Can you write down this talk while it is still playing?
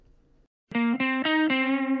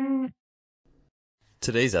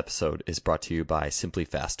Today's episode is brought to you by Simply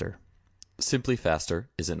Faster. Simply Faster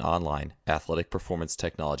is an online athletic performance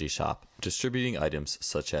technology shop distributing items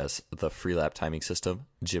such as the Freelap timing system,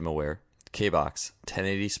 GymAware, K-Box,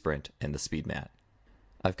 1080 Sprint, and the SpeedMat.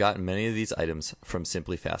 I've gotten many of these items from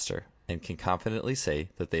Simply Faster and can confidently say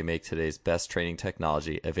that they make today's best training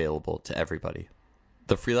technology available to everybody.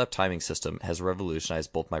 The Freelap timing system has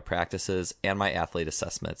revolutionized both my practices and my athlete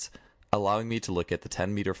assessments, allowing me to look at the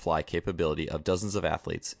 10-meter fly capability of dozens of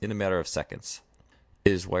athletes in a matter of seconds.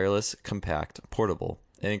 It is wireless, compact, portable,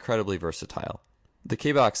 and incredibly versatile. The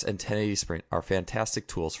K-Box and 1080 Sprint are fantastic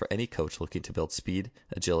tools for any coach looking to build speed,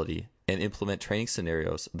 agility, and implement training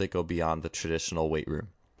scenarios that go beyond the traditional weight room.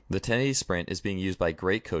 The 1080 Sprint is being used by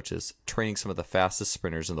great coaches training some of the fastest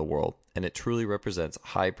sprinters in the world, and it truly represents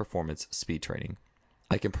high-performance speed training.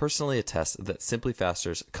 I can personally attest that Simply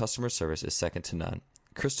Faster's customer service is second to none.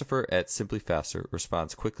 Christopher at Simply Faster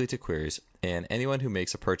responds quickly to queries, and anyone who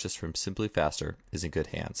makes a purchase from Simply Faster is in good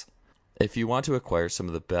hands. If you want to acquire some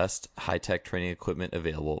of the best high-tech training equipment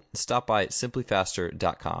available, stop by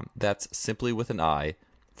simplyfaster.com. That's simply with an I,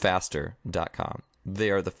 faster.com.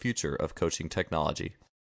 They are the future of coaching technology.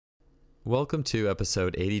 Welcome to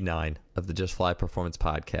episode 89 of the Just Fly Performance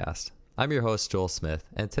Podcast. I'm your host, Joel Smith,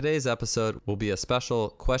 and today's episode will be a special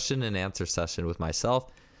question and answer session with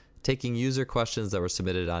myself, taking user questions that were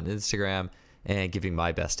submitted on Instagram and giving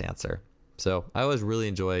my best answer. So I always really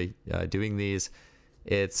enjoy doing these.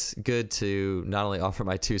 It's good to not only offer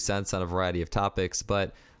my 2 cents on a variety of topics,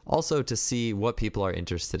 but also to see what people are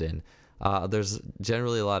interested in. There's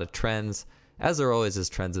generally a lot of trends, as there always is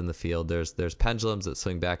trends in the field. There's pendulums that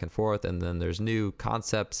swing back and forth, and then there's new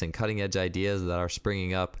concepts and cutting edge ideas that are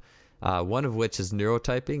springing up. One of which is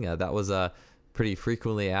neurotyping. That was a pretty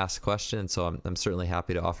frequently asked question, so I'm certainly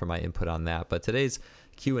happy to offer my input on that. But today's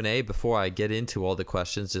Q&A, before I get into all the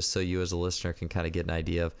questions, just so you as a listener can kind of get an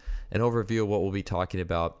idea of an overview of what we'll be talking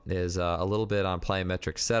about, is a little bit on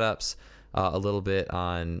plyometric setups, a little bit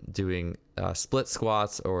on doing split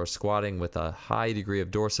squats or squatting with a high degree of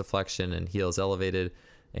dorsiflexion and heels elevated,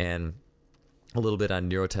 and a little bit on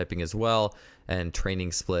neurotyping as well, and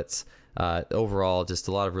training splits. Overall, just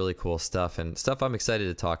a lot of really cool stuff and stuff I'm excited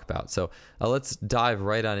to talk about. So let's dive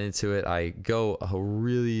right on into it. I go a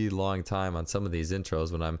really long time on some of these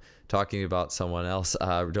intros when I'm talking about someone else.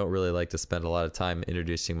 I don't really like to spend a lot of time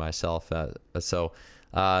introducing myself. So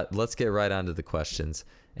let's get right on to the questions.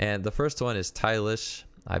 And the first one is Tylish.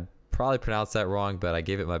 I probably pronounced that wrong, but I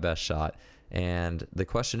gave it my best shot. And the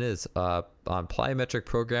question is on plyometric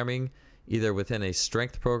programming, either within a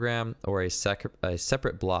strength program or a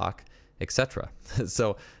separate block, etc.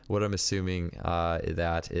 So what I'm assuming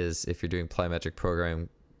that is, if you're doing plyometric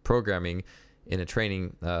programming in a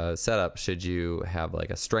training setup, should you have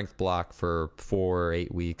like a strength block for 4 or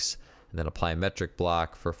 8 weeks, and then a plyometric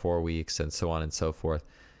block for 4 weeks, and so on and so forth.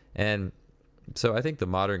 And so I think the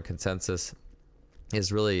modern consensus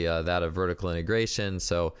is really that of vertical integration.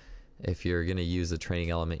 So if you're going to use a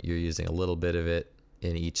training element, you're using a little bit of it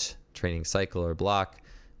in each training cycle or block,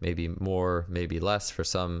 maybe more, maybe less for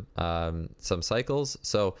some cycles.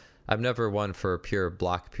 So I'm never one for pure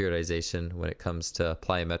block periodization when it comes to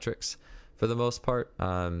plyometrics. For the most part,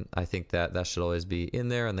 I think that should always be in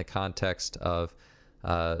there in the context of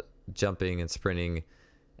jumping and sprinting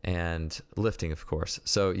and lifting, of course.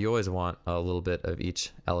 So you always want a little bit of each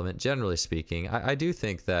element, generally speaking. I do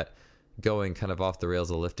think that going kind of off the rails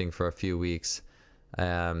of lifting for a few weeks,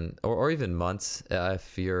 or even months,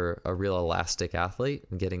 if you're a real elastic athlete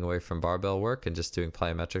and getting away from barbell work and just doing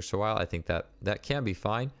plyometrics for a while, I think that can be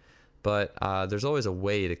fine. But there's always a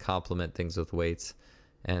way to complement things with weights.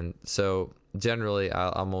 And so generally,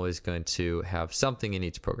 I'm always going to have something in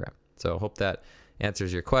each program. So I hope that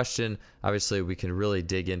answers your question. Obviously, we can really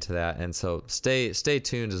dig into that. And so stay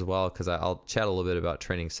tuned as well, because I'll chat a little bit about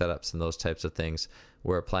training setups and those types of things,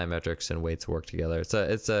 where plyometrics and weights work together.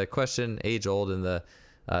 It's a question age old in the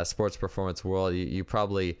sports performance world. You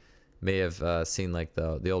probably may have seen like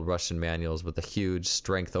the old Russian manuals with the huge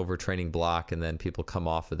strength overtraining block, and then people come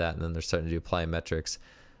off of that and then they're starting to do plyometrics.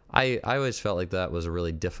 I always felt like that was a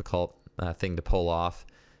really difficult thing to pull off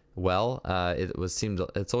well.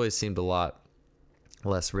 It's always seemed a lot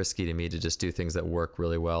less risky to me to just do things that work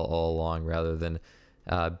really well all along, rather than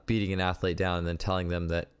beating an athlete down and then telling them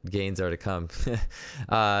that gains are to come.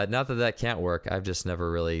 Not that can't work. I've just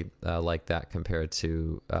never really liked that compared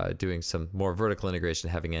to doing some more vertical integration,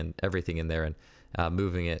 having everything in there and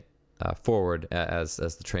moving it forward as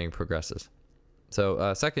the training progresses.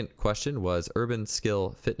 So second question was Urban Skill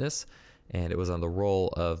Fitness, and it was on the role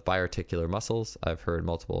of biarticular muscles. I've heard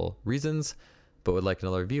multiple reasons, but would like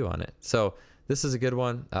another view on it. So this is a good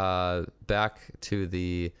one. Back to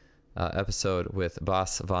the episode with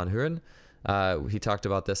Bas van Huren. He talked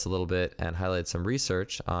about this a little bit and highlighted some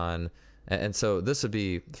research on, and so this would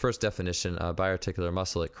be the first definition of biarticular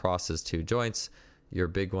muscle. It crosses two joints. Your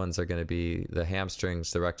big ones are going to be the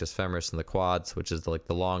hamstrings, the rectus femoris, and the quads, which is like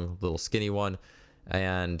the long, little skinny one.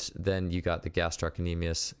 And then you got the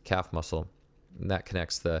gastrocnemius calf muscle. And that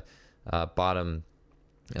connects the bottom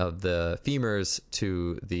of the femurs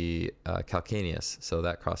to the calcaneus. So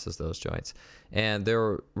that crosses those joints. And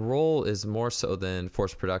their role is more so than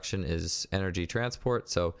force production is energy transport.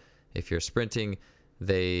 So if you're sprinting,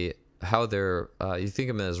 you think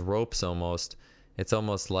of them as ropes almost. It's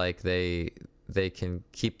almost like they can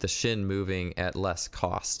keep the shin moving at less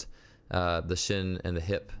cost. The shin and the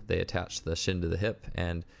hip, they attach the shin to the hip,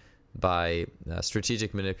 and by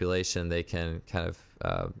strategic manipulation, they can kind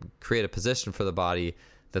of create a position for the body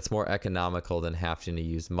that's more economical than having to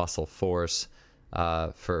use muscle force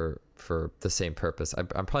for the same purpose. I'm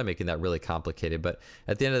probably making that really complicated, but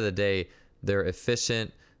at the end of the day, they're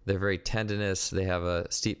efficient. They're very tendinous. They have a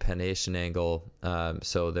steep pennation angle,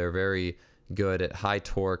 so they're very good at high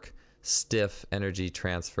torque, stiff energy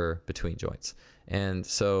transfer between joints. And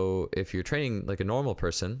so if you're training like a normal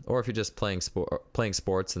person, or if you're just playing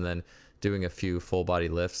sports and then doing a few full body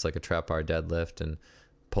lifts like a trap bar deadlift and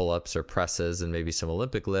pull-ups or presses and maybe some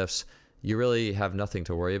Olympic lifts, you really have nothing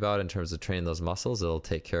to worry about in terms of training those muscles. It'll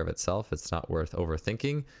take care of itself. It's not worth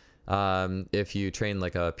overthinking. If you train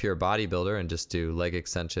like a pure bodybuilder and just do leg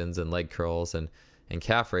extensions and leg curls and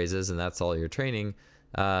calf raises, and that's all you're training,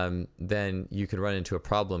 then you can run into a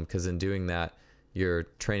problem, because in doing that, you're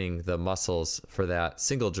training the muscles for that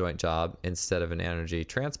single joint job instead of an energy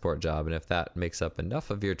transport job. And if that makes up enough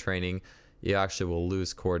of your training, you actually will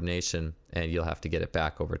lose coordination and you'll have to get it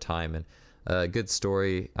back over time. And a good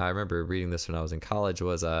story, I remember reading this when I was in college,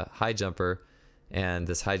 was a high jumper. And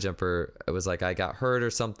this high jumper, it was like I got hurt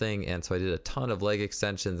or something. And so I did a ton of leg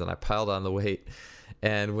extensions and I piled on the weight.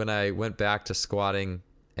 And when I went back to squatting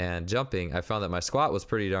and jumping, I found that my squat was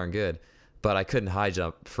pretty darn good, but I couldn't high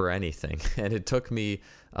jump for anything. And it took me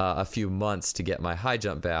a few months to get my high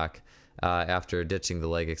jump back after ditching the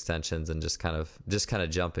leg extensions and just kind of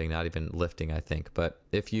jumping, not even lifting, I think. But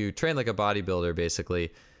if you train like a bodybuilder,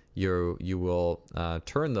 basically, you will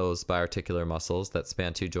turn those biarticular muscles that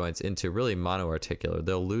span two joints into really monoarticular.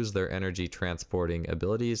 They'll lose their energy transporting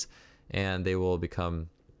abilities, and they will become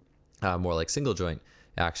more like single joint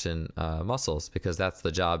action muscles, because that's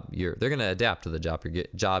the job they're going to adapt to the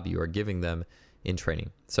job you are giving them in training.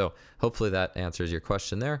 So hopefully that answers your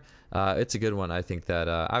question there. It's a good one. I think that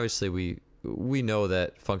obviously we know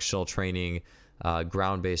that functional training,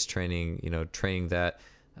 ground-based training, training that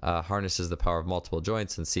harnesses the power of multiple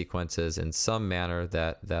joints and sequences in some manner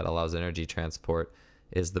that allows energy transport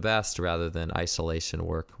is the best, rather than isolation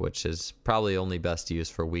work, which is probably only best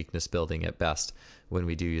used for weakness building at best when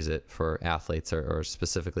we do use it for athletes or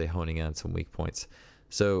specifically honing in on some weak points.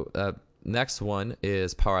 So next one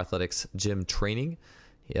is Power Athletics Gym Training.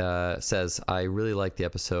 Says, I really like the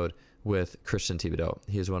episode with Christian Thibaudeau.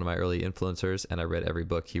 He was one of my early influencers, and I read every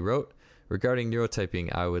book he wrote. Regarding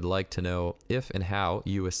neurotyping, I would like to know if and how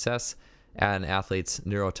you assess an athlete's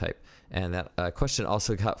neurotype. And that question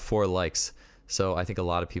also got 4 likes. So I think a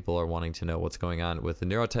lot of people are wanting to know what's going on with the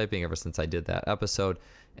neurotyping ever since I did that episode.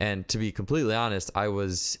 And to be completely honest, I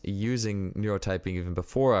was using neurotyping even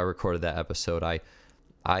before I recorded that episode.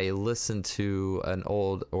 I listened to an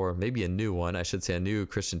old, or maybe a new one, I should say a new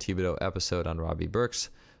Christian Thibaudeau episode on Robbie Burke's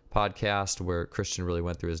podcast, where Christian really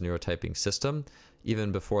went through his neurotyping system.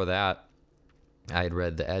 Even before that, I had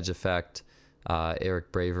read The Edge Effect,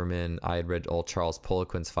 Eric Braverman. I had read old Charles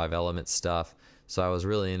Poliquin's 5 Elements stuff. So I was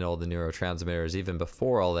really into all the neurotransmitters even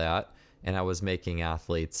before all that. And I was making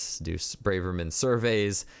athletes do Braverman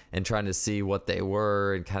surveys and trying to see what they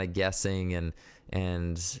were and kind of guessing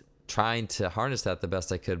and trying to harness that the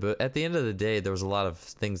best I could. But at the end of the day, there was a lot of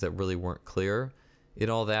things that really weren't clear in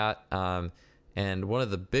all that. And one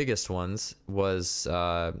of the biggest ones was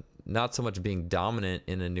not so much being dominant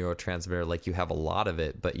in a neurotransmitter, like you have a lot of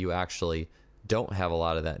it, but you actually don't have a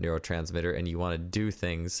lot of that neurotransmitter, and you want to do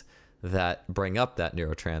things that bring up that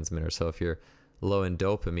neurotransmitter. So if you're low in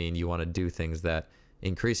dopamine, you want to do things that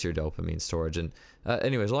increase your dopamine storage. And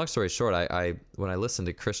anyways, long story short, I when I listened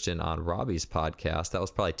to Christian on Robbie's podcast, that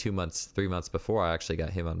was probably 3 months before I actually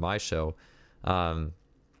got him on my show. I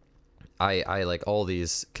like all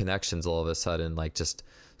these connections all of a sudden like just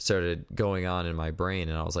started going on in my brain,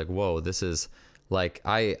 and I was like, whoa, this is like,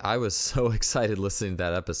 I was so excited listening to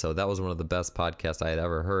that episode. That was one of the best podcasts I had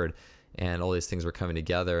ever heard, and all these things were coming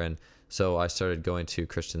together. And so I started going to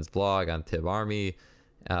Christian's blog on Thib Army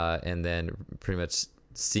and then pretty much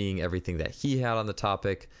seeing everything that he had on the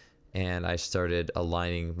topic. And I started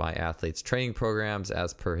aligning my athletes' training programs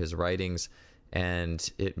as per his writings, and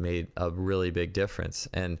it made a really big difference.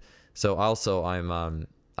 And so also I'm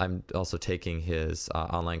also taking his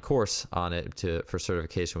online course on it for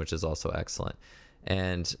certification, which is also excellent.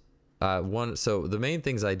 And so the main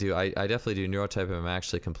things I do, I definitely do neurotyping. I'm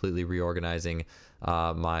actually completely reorganizing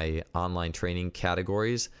my online training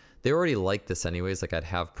categories. They already like this anyways. Like I'd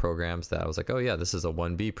have programs that I was like, oh yeah, this is a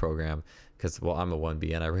 1B program because, well, I'm a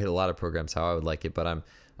 1B and I rate a lot of programs how I would like it, but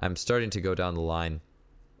I'm starting to go down the line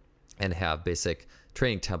and have basic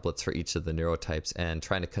training templates for each of the neurotypes and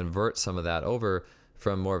trying to convert some of that over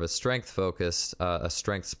from more of a strength focus, a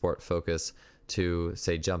strength sport focus, to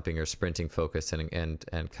say jumping or sprinting focus, and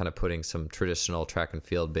kind of putting some traditional track and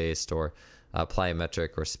field based or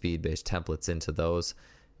plyometric or speed based templates into those.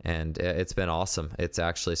 And it's been awesome. It's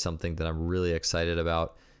actually something that I'm really excited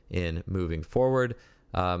about in moving forward.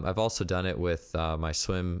 I've also done it with my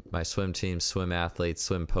swim team, swim athletes,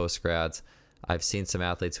 swim post grads. I've seen some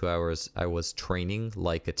athletes who I was training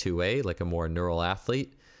like a 2A, like a more neural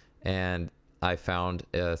athlete, and I found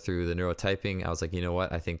through the neurotyping, I was like, you know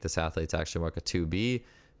what? I think this athlete's actually more like a 2B,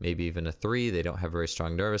 maybe even a 3. They don't have a very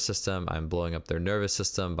strong nervous system. I'm blowing up their nervous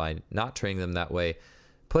system by not training them that way.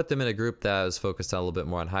 Put them in a group that was focused on a little bit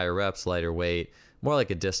more on higher reps, lighter weight, more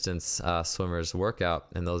like a distance swimmer's workout.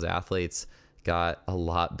 And those athletes got a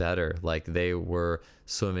lot better. Like they were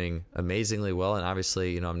swimming amazingly well. And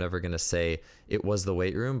obviously, I'm never going to say it was the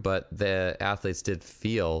weight room, but the athletes did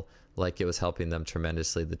feel like it was helping them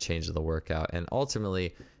tremendously, the change of the workout. And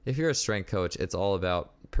ultimately, if you're a strength coach, it's all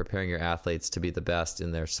about preparing your athletes to be the best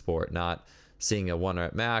in their sport, not seeing a 1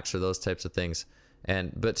 rep max or those types of things.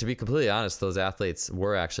 But to be completely honest, those athletes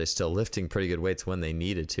were actually still lifting pretty good weights when they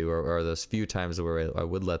needed to, or those few times where I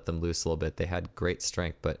would let them loose a little bit. They had great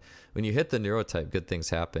strength. But when you hit the neurotype, good things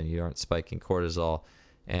happen. You aren't spiking cortisol,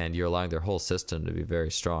 and you're allowing their whole system to be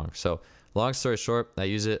very strong. So long story short, I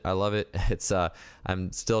use it. I love it.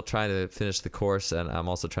 I'm still trying to finish the course, and I'm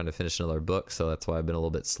also trying to finish another book. So that's why I've been a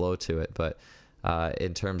little bit slow to it. But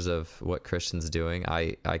in terms of what Christian's doing,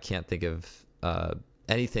 I can't think of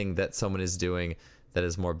anything that someone is doing that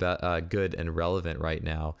is more good and relevant right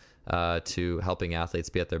now to helping athletes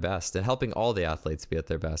be at their best and helping all the athletes be at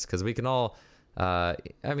their best. Because we can all,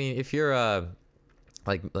 if you're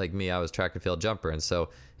like me, I was track and field jumper. And so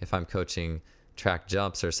if I'm coaching track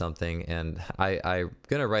jumps or something, and I'm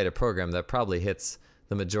going to write a program that probably hits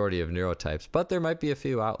the majority of neurotypes, but there might be a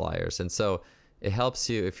few outliers. And so it helps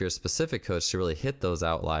you, if you're a specific coach, to really hit those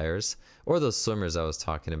outliers or those swimmers I was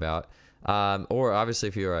talking about. Or obviously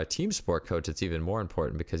if you're a team sport coach, it's even more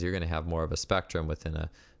important because you're going to have more of a spectrum within a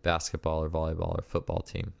basketball or volleyball or football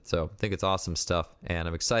team. So I think it's awesome stuff, and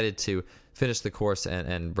I'm excited to finish the course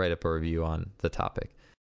and write up a review on the topic.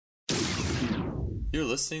 You're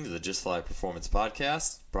listening to the Just Fly Performance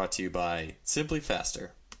Podcast, brought to you by Simply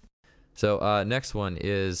Faster. So next one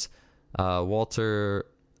is Walter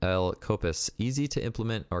L. Kopis, easy to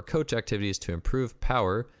implement or coach activities to improve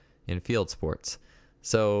power in field sports.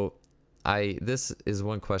 So this is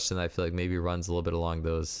one question that I feel like maybe runs a little bit along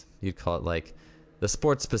those, you'd call it like the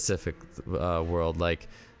sports specific world. Like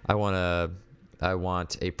I want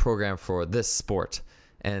a program for this sport.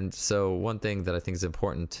 And so one thing that I think is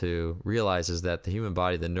important to realize is that the human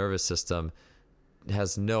body, the nervous system,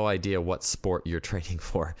 has no idea what sport you're training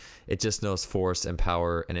for. It just knows force and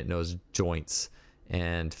power, and it knows joints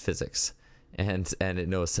and physics, and it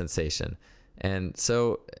knows sensation. And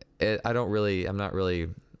so I'm not really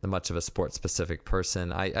much of a sport specific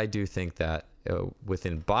person. I do think that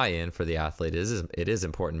within buy-in for the athlete it is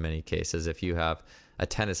important in many cases. If you have a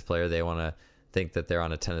tennis player, they want to think that they're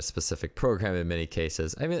on a tennis specific program in many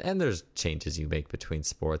cases. I mean, and there's changes you make between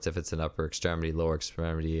sports. If it's an upper extremity, lower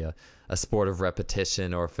extremity, a sport of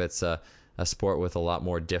repetition, or if it's a sport with a lot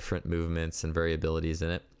more different movements and variabilities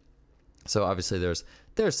in it. So obviously there's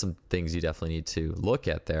some things you definitely need to look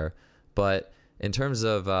at there. But in terms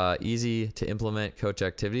of easy to implement coach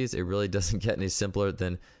activities, it really doesn't get any simpler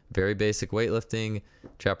than very basic weightlifting,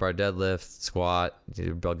 trap bar deadlift, squat,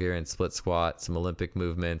 Bulgarian split squat, some Olympic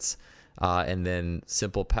movements, and then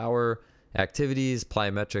simple power activities,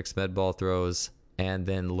 plyometrics, med ball throws, and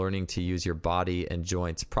then learning to use your body and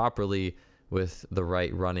joints properly with the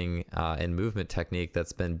right running and movement technique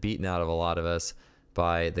that's been beaten out of a lot of us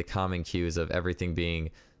by the common cues of everything being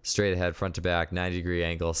straight ahead, front to back, 90-degree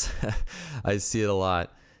angles. I see it a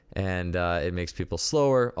lot, and it makes people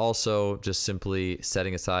slower. Also, just simply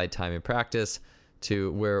setting aside time in practice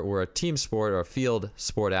to where a team sport or a field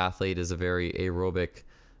sport athlete is a very aerobic,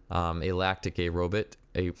 lactic aerobic.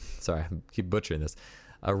 Sorry, I keep butchering this.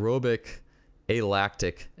 aerobic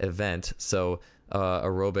alactic event. So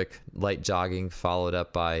aerobic light jogging followed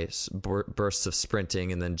up by bursts of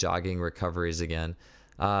sprinting and then jogging recoveries again.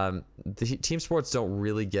 The team sports don't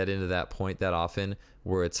really get into that point that often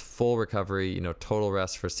where it's full recovery, total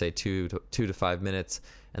rest for say 2 to 5 minutes,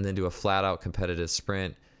 and then do a flat out competitive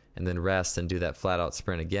sprint and then rest and do that flat out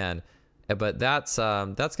sprint again. But that's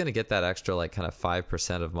going to get that extra like kind of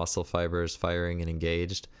 5% of muscle fibers firing and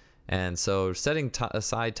engaged. And so setting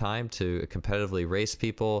aside time to competitively race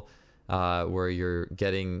people where you're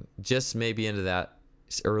getting just maybe into that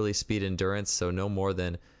early speed endurance, so no more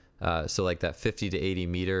than so like that 50 to 80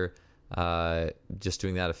 meter, just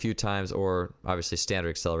doing that a few times, or obviously standard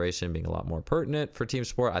acceleration being a lot more pertinent for team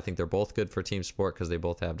sport. I think they're both good for team sport because they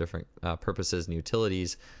both have different purposes and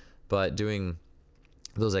utilities. But doing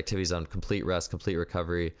those activities on complete rest, complete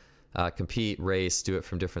recovery, compete, race, do it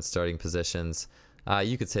from different starting positions.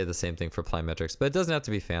 You could say the same thing for plyometrics, but it doesn't have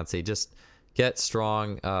to be fancy. Just get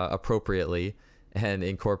strong appropriately and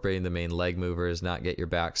incorporating the main leg movers, not get your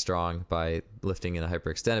back strong by lifting in a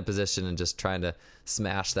hyperextended position and just trying to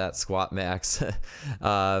smash that squat max.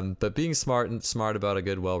 But being smart about a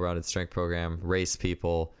good, well-rounded strength program, race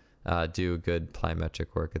people, do good plyometric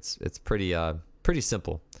work. It's pretty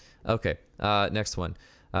simple. Okay, next one.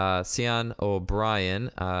 Cian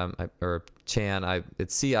O'Brien, or Chan,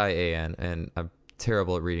 it's C-I-A-N, and I'm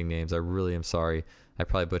terrible at reading names. I really am sorry. I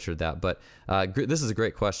probably butchered that, but this is a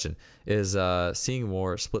great question. Is seeing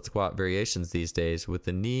more split squat variations these days with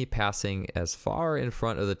the knee passing as far in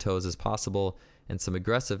front of the toes as possible and some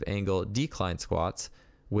aggressive angle decline squats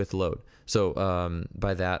with load. So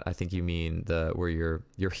by that, I think you mean where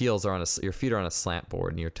your heels are your feet are on a slant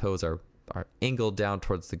board and your toes are angled down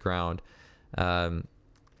towards the ground. And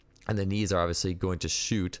the knees are obviously going to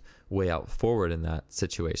shoot way out forward in that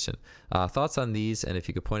situation. Thoughts on these, and if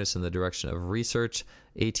you could point us in the direction of research.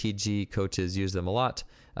 ATG coaches use them a lot,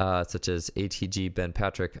 such as ATG Ben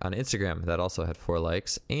Patrick on Instagram, that also had 4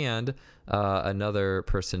 likes, and another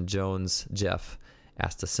person, Jones Jeff,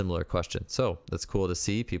 asked a similar question. So that's cool to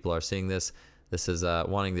see. People are seeing this. This is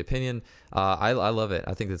wanting the opinion. I love it.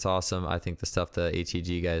 I think that's awesome. I think the stuff the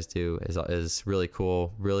ATG guys do is really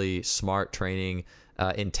cool, really smart training,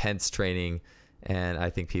 intense training. And I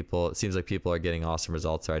think it seems like people are getting awesome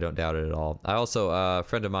results there. I don't doubt it at all. I also, a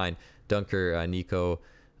friend of mine, Dunker Nico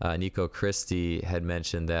Christie, had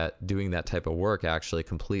mentioned that doing that type of work actually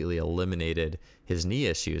completely eliminated his knee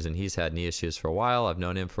issues. And he's had knee issues for a while. I've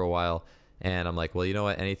known him for a while. And I'm like, well, you know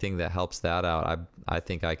what? Anything that helps that out, I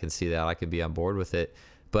think I can see that. I can be on board with it.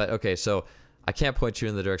 But okay, so I can't point you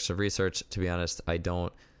in the direction of research. To be honest, I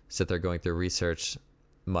don't sit there going through research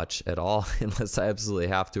much at all unless I absolutely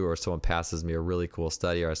have to, or someone passes me a really cool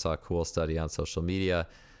study, or I saw a cool study on social media.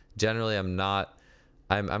 Generally,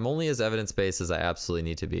 I'm only as evidence-based as I absolutely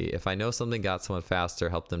need to be. If I know something got someone faster,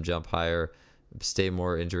 helped them jump higher, stay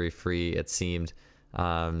more injury-free, it seemed,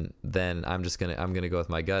 then I'm gonna go with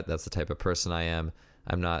my gut. That's the type of person I am.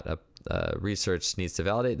 I'm not research needs to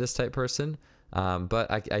validate this type person,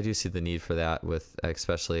 but I do see the need for that with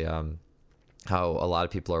especially how a lot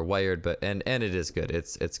of people are wired, but and it is good.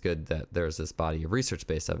 It's good that there's this body of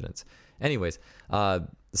research-based evidence. Anyways,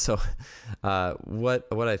 so what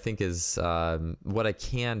I think is what I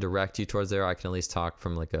can direct you towards there. I can at least talk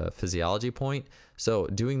from like a physiology point. So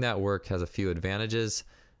doing that work has a few advantages,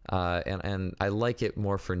 and I like it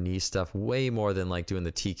more for knee stuff, way more than like doing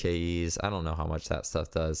the TKEs. I don't know how much that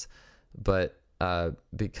stuff does, but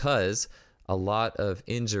because a lot of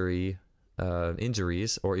injuries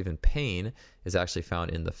or even pain is actually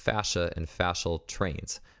found in the fascia and fascial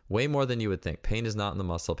trains, way more than you would think. Pain is not in the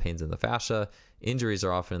muscle, pain's in the fascia. Injuries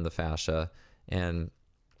are often in the fascia, and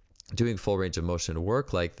doing full range of motion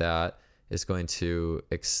work like that is going to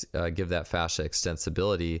give that fascia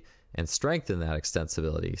extensibility and strengthen that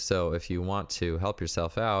extensibility. So if you want to help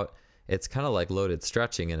yourself out, it's kind of like loaded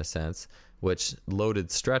stretching in a sense, which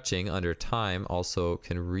loaded stretching under time also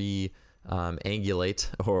can angulate,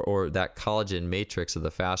 or that collagen matrix of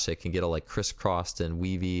the fascia can get all like crisscrossed and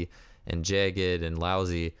weavy and jagged and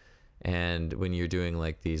lousy. And when you're doing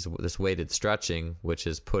like this weighted stretching, which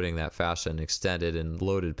is putting that fascia in extended and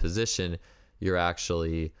loaded position, you're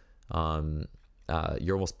actually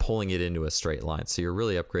you're almost pulling it into a straight line. So you're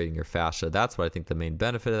really upgrading your fascia. That's what I think the main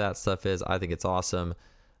benefit of that stuff is. I think it's awesome.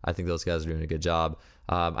 I think those guys are doing a good job.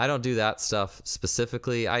 I don't do that stuff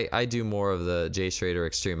specifically. I do more of the Jay Schrader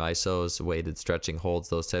extreme isos, weighted stretching holds,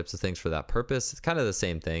 those types of things for that purpose. It's kind of the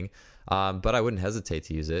same thing, but I wouldn't hesitate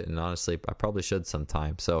to use it. And honestly, I probably should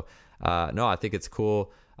sometime. So no, I think it's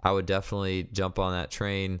cool. I would definitely jump on that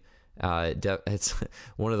train. It's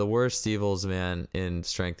one of the worst evils, man, in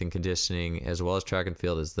strength and conditioning as well as track and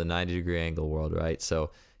field is the 90-degree angle world, right?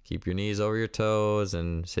 So keep your knees over your toes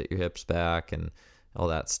and sit your hips back and all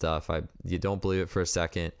that stuff. You don't believe it for a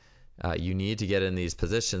second. You need to get in these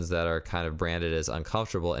positions that are kind of branded as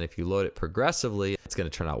uncomfortable, and if you load it progressively, it's going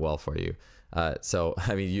to turn out well for you. So,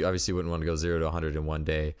 I mean, you obviously wouldn't want to go 0 to 100 in one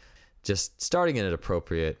day. Just starting at an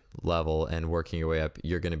appropriate level and working your way up,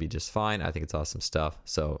 you're going to be just fine. I think it's awesome stuff.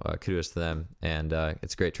 So kudos to them, and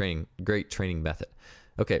it's great training method.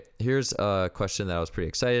 Okay, here's a question that I was pretty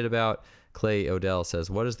excited about. Clay Odell says,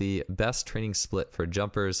 what is the best training split for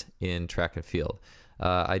jumpers in track and field?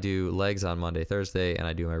 I do legs on Monday, Thursday, and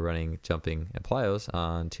I do my running, jumping, and plyos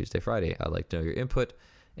on Tuesday, Friday. I'd like to know your input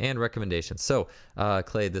and recommendations. So,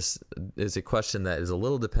 Clay, this is a question that is a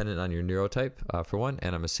little dependent on your neurotype, for one,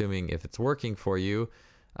 and I'm assuming if it's working for you,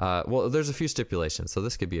 well, there's a few stipulations, so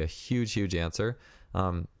this could be a huge answer.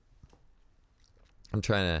 I'm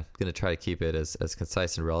going to try to keep it as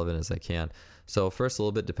concise and relevant as I can. So first, a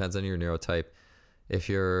little bit depends on your neurotype. If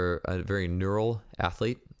you're a very neural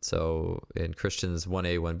athlete, so in Christian's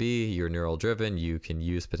 1A, 1B, you're neural driven, you can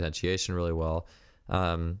use potentiation really well,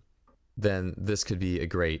 then this could be a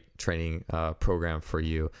great training program for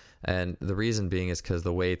you. And the reason being is because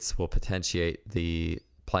the weights will potentiate the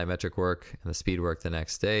plyometric work and the speed work the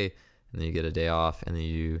next day, and then you get a day off, and then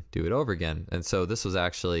you do it over again. And so this was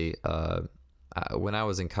actually when I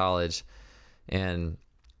was in college, and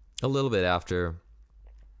a little bit after,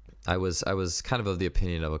 I was kind of the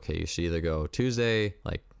opinion of, okay, you should either go Tuesday,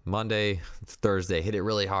 like Monday, Thursday, hit it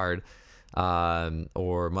really hard,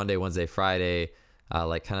 or Monday, Wednesday, Friday,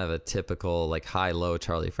 like kind of a typical like high-low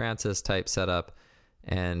Charlie Francis type setup.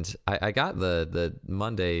 And I got the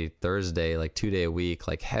Monday, Thursday, like 2-day a week,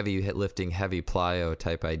 like heavy lifting, heavy plyo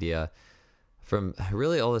type idea from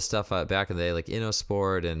really all this stuff back in the day, like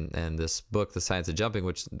InnoSport and this book, The Science of Jumping,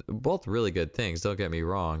 which both really good things, don't get me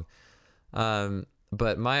wrong.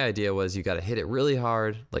 But my idea was you got to hit it really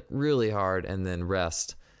hard, and then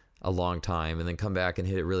rest a long time, and then come back and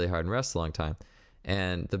hit it really hard and rest a long time.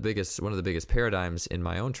 And one of the biggest paradigms in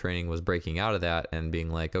my own training was breaking out of that and being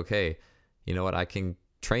like, okay, you know what, I can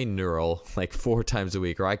train neural like 4 times a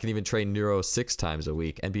week, or I can even train neuro 6 times a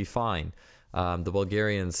week and be fine. The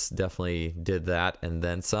Bulgarians definitely did that and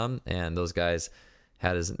then some, and those guys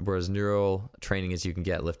were as neural training as you can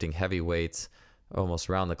get, lifting heavy weights almost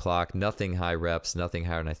round the clock, nothing high reps, nothing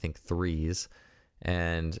higher than I think 3s.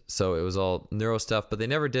 And so it was all neuro stuff, but they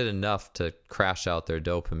never did enough to crash out their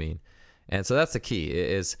dopamine. And so that's the key,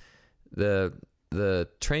 is the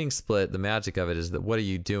training split. The magic of it is that what are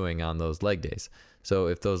you doing on those leg days? So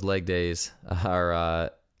if those leg days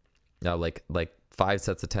are like 5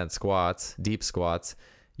 sets of 10 squats, deep squats,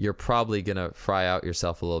 you're probably going to fry out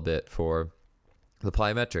yourself a little bit for the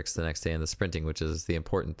plyometrics the next day and the sprinting, which is the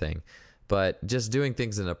important thing. But just doing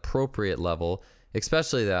things at an appropriate level,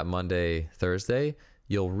 especially that Monday, Thursday,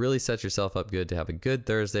 you'll really set yourself up good to have a good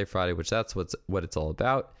Thursday, Friday, which that's what it's all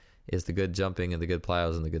about, is the good jumping and the good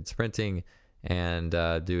plyos and the good sprinting, and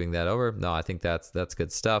doing that over. No, I think that's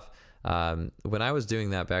good stuff. When I was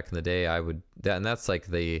doing that back in the day, and that's like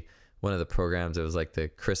one of the programs. It was like the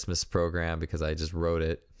Christmas program because I just wrote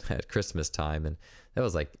it at Christmas time, and that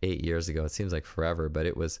was like 8 years ago. It seems like forever, but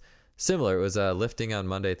it was similar. It was lifting on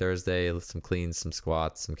Monday, Thursday, some cleans, some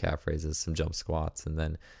squats, some calf raises, some jump squats, and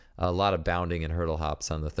then a lot of bounding and hurdle hops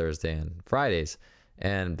on the Thursday and Fridays.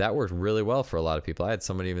 And that worked really well for a lot of people. I had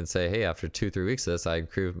someone even say, hey, after 2-3 weeks of this, I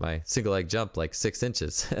improved my single leg jump like 6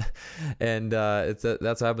 inches. And that's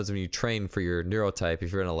what happens when you train for your neurotype.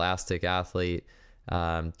 If you're an elastic athlete,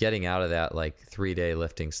 getting out of that like 3-day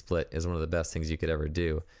lifting split is one of the best things you could ever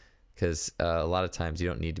do. Because a lot of times you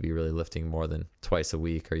don't need to be really lifting more than twice a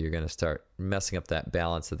week, or you're going to start messing up that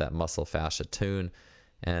balance of that muscle fascia tune.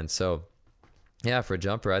 And so, yeah, for a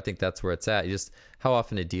jumper, I think that's where it's at. How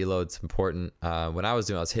often a deload's important. When I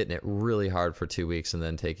was hitting it really hard for 2 weeks and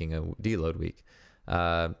then taking a deload week.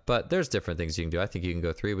 But there's different things you can do. I think you can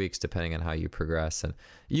go 3 weeks depending on how you progress, and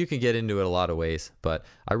you can get into it a lot of ways. But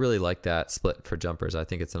I really like that split for jumpers. I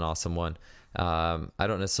think it's an awesome one. I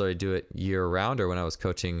don't necessarily do it year round, or when I was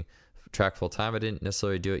coaching track full time, I didn't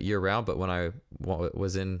necessarily do it year round. But when I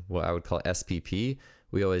was in what I would call SPP,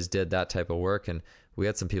 we always did that type of work, and we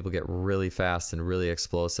had some people get really fast and really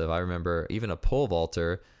explosive. I remember even a pole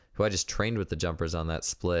vaulter who I just trained with the jumpers on that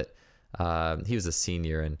split. He was a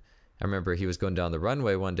senior, and I remember he was going down the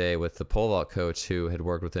runway one day with the pole vault coach who had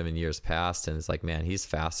worked with him in years past, and it's like, man, he's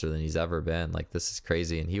faster than he's ever been. Like, this is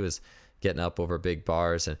crazy. And he was getting up over big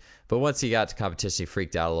bars. But once he got to competition, he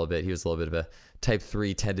freaked out a little bit. He was a little bit of a type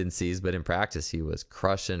 3 tendencies, but in practice, he was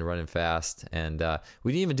crushing, running fast. And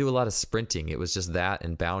we didn't even do a lot of sprinting. It was just that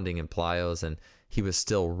and bounding and plyos, and he was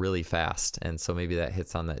still really fast. And so maybe that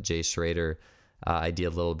hits on that Jay Schrader idea a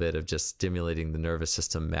little bit of just stimulating the nervous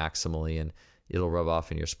system maximally, and it'll rub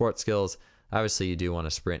off in your sport skills. Obviously, you do want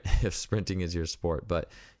to sprint if sprinting is your sport,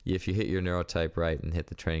 but if you hit your neurotype right and hit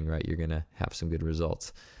the training right, you're going to have some good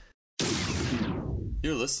results.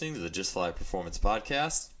 You're listening to the Just Fly Performance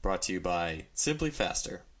Podcast, brought to you by Simply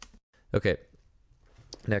Faster. Okay,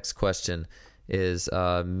 next question is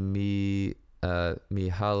Mihailovsky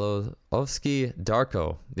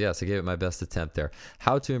Darko. Yes, I gave it my best attempt there.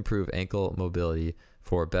 How to improve ankle mobility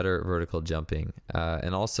for better vertical jumping.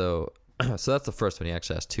 And also, so that's the first one. He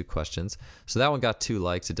actually asked 2 questions. So that one got 2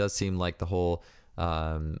 likes. It does seem like the whole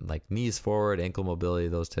like knees forward, ankle mobility,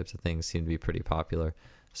 those types of things seem to be pretty popular.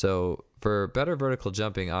 So for better vertical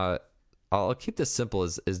jumping, I'll keep this simple: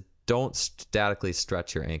 is don't statically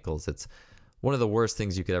stretch your ankles. It's one of the worst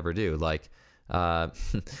things you could ever do. Like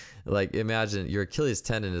imagine your Achilles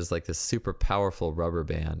tendon is like this super powerful rubber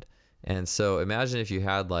band. And so imagine if you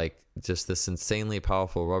had like just this insanely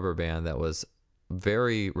powerful rubber band that was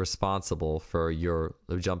very responsible for your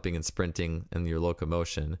jumping and sprinting and your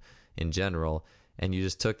locomotion in general, and you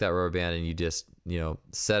just took that rubber band and you just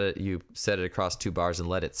set it across 2 bars and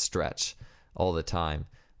let it stretch all the time.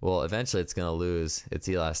 Well, eventually it's going to lose its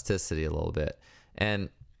elasticity a little bit. And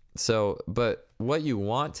so, but what you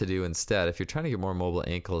want to do instead, if you're trying to get more mobile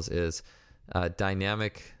ankles, is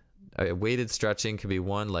dynamic weighted stretching. Could be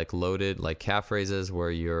one, like loaded, like calf raises,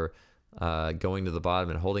 where you're going to the bottom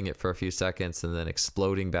and holding it for a few seconds and then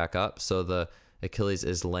exploding back up. So the Achilles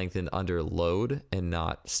is lengthened under load and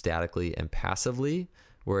not statically and passively,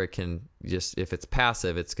 where it can just, if it's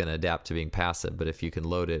passive, it's going to adapt to being passive. But if you can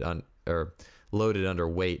load it load it under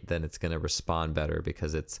weight, then it's going to respond better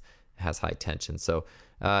because it has high tension. So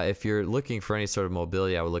if you're looking for any sort of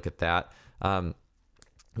mobility, I would look at that.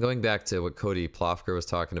 Going back to what Cody Plofker was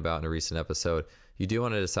talking about in a recent episode, you do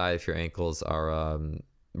want to decide if your ankles are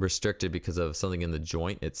restricted because of something in the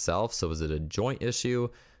joint itself. So is it a joint issue,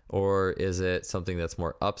 or is it something that's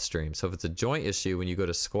more upstream? So if it's a joint issue, when you go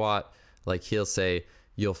to squat, like he'll say,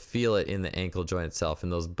 you'll feel it in the ankle joint itself, in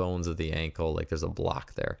those bones of the ankle, like there's a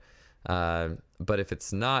block there. But if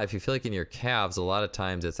it's not, if you feel like in your calves, a lot of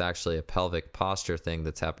times it's actually a pelvic posture thing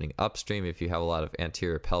that's happening upstream. If you have a lot of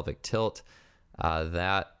anterior pelvic tilt,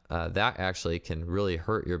 that actually can really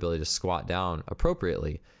hurt your ability to squat down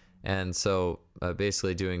appropriately. And so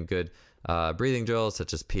basically doing good breathing drills,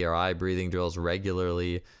 such as PRI breathing drills,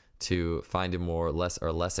 regularly to find a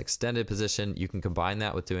less extended position. You can combine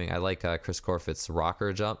that with doing, I like Chris Corfett's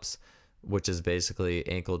rocker jumps, which is basically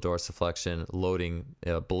ankle dorsiflexion, loading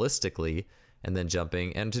ballistically, and then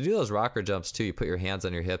jumping. And to do those rocker jumps too, you put your hands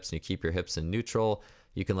on your hips and you keep your hips in neutral.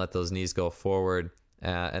 You can let those knees go forward,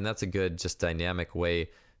 and that's a good, just dynamic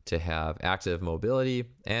way to have active mobility.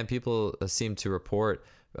 And people seem to report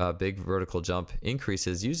big vertical jump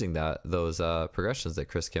increases using those progressions that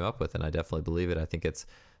Chris came up with, and I definitely believe it. I think it's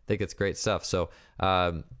great stuff. So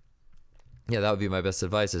that would be my best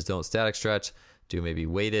advice: is don't static stretch, do maybe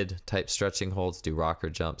weighted type stretching holds, do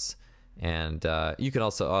rocker jumps. And you can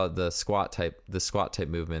also the squat type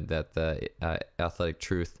movement that the Athletic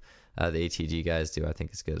Truth, the ATG guys do, I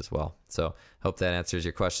think is good as well. So hope that answers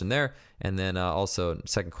your question there. And then also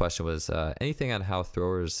second question was anything on how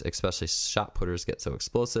throwers, especially shot putters, get so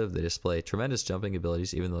explosive? They display tremendous jumping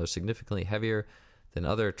abilities even though they're significantly heavier than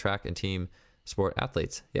other track and team sport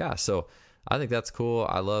athletes. Yeah, so I think that's cool.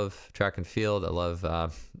 I love track and field. I love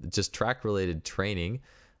just track related training.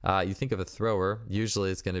 You think of a thrower, usually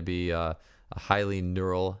it's going to be a highly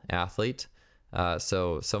neural athlete.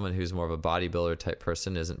 So someone who's more of a bodybuilder type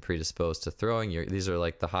person isn't predisposed to throwing. These are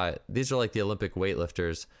like the Olympic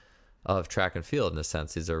weightlifters of track and field in a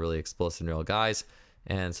sense. These are really explosive neural guys,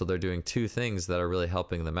 and so they're doing 2 things that are really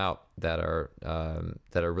helping them out. That are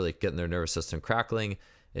really getting their nervous system crackling.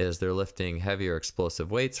 Is they're lifting heavier explosive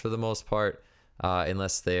weights for the most part,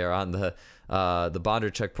 unless they are on the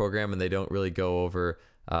Bondarchuk program and they don't really go over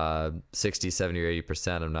 60, 70, or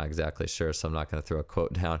 80%. I'm not exactly sure, so I'm not going to throw a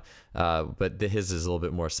quote down. But his is a little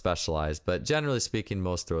bit more specialized. But generally speaking,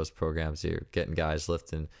 most of those programs, you're getting guys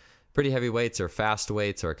lifting pretty heavy weights or fast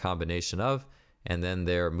weights or a combination of, and then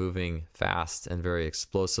they're moving fast and very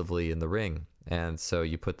explosively in the ring. And so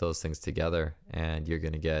you put those things together, and you're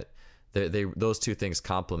going to get those 2 things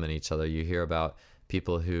complement each other. You hear about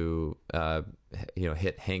people who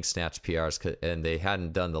hit hang snatch PRs and they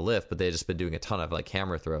hadn't done the lift, but they just been doing a ton of like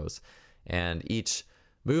hammer throws, and each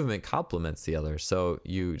movement complements the other. So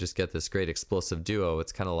you just get this great explosive duo.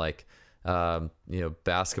 It's kind of like,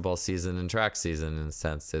 basketball season and track season in a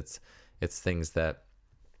sense. It's things that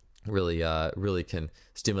really can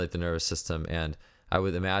stimulate the nervous system. And I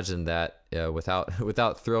would imagine that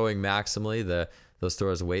without throwing maximally, those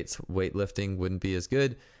throwers' weightlifting wouldn't be as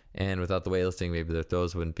good. And without the weightlifting, maybe their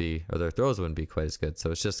throws wouldn't be quite as good.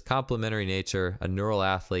 So it's just complementary nature. A neural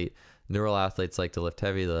athletes like to lift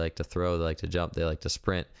heavy, they like to throw, they like to jump, they like to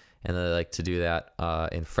sprint, and they like to do that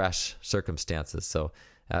in fresh circumstances. So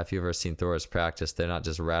if you've ever seen throwers practice, they're not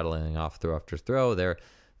just rattling off throw after throw. They're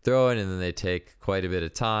throwing, and then they take quite a bit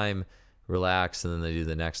of time, relax, and then they do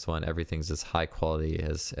the next one. Everything's as high quality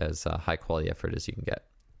as high quality effort as you can get.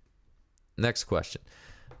 Next question.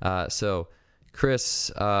 So Chris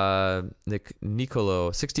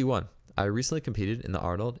Nicolo 61. I recently competed in the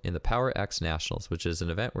Arnold in the Power X Nationals, which is an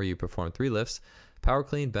event where you perform 3 lifts: power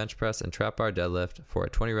clean, bench press, and trap bar deadlift for a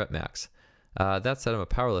 20 rep max. That said, I'm a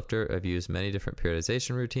power lifter. I've used many different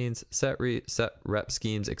periodization routines, set rep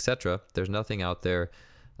schemes, etc. There's nothing out there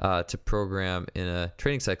to program in a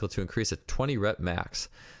training cycle to increase a 20 rep max.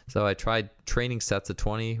 So I tried training sets of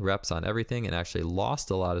 20 reps on everything and actually lost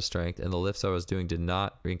a lot of strength, and the lifts I was doing did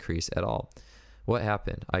not increase at all. What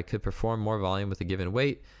happened? I could perform more volume with a given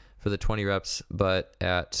weight for the 20 reps, but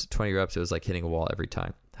at 20 reps, it was like hitting a wall every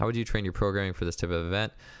time. How would you train your programming for this type of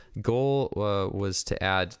event? Goal was to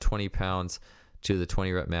add 20 pounds to the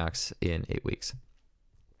 20 rep max in 8 weeks.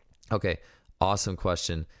 Okay, awesome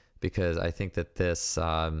question, because I think that this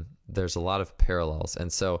there's a lot of parallels.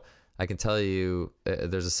 And so I can tell you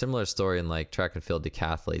there's a similar story in like track and field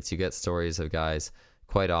decathletes. You get stories of guys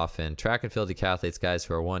quite often, track and field decathletes, guys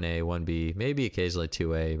who are 1A, 1B, maybe occasionally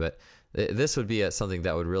 2A, but this would be something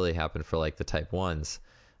that would really happen for like the type 1s.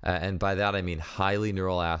 And by that, I mean highly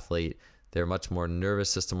neural athlete. They're much more nervous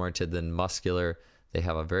system oriented than muscular. They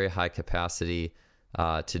have a very high capacity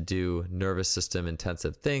to do nervous system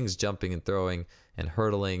intensive things, jumping and throwing and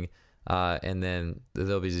hurdling. And then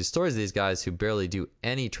there'll be these stories of these guys who barely do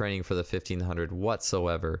any training for the 1500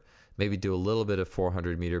 whatsoever, maybe do a little bit of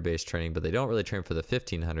 400 meter based training, but they don't really train for the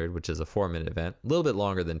 1500, which is a 4-minute event, a little bit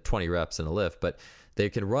longer than 20 reps in a lift, but they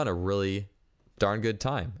can run a really darn good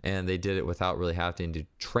time, and they did it without really having to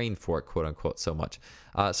train for it, quote unquote, so much.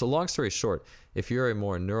 So long story short, if you're a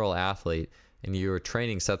more neural athlete and you're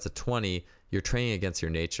training sets of 20, you're training against your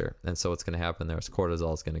nature. And so what's going to happen there is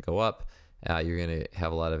cortisol is going to go up. You're going to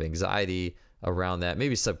have a lot of anxiety around that,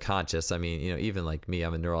 maybe subconscious. I mean, even like me,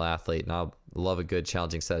 I'm a neural athlete and I'll love a good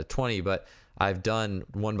challenging set of 20, but I've done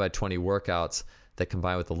 1x20 workouts that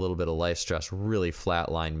combined with a little bit of life stress really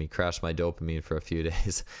flatlined me, crashed my dopamine for a few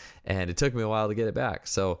days. And it took me a while to get it back.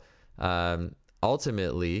 So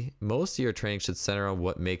ultimately, most of your training should center on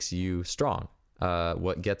what makes you strong,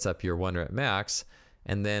 what gets up your 1 rep max,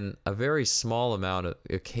 and then a very small amount of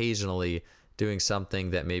occasionally doing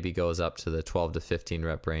something that maybe goes up to the 12 to 15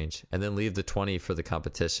 rep range, and then leave the 20 for the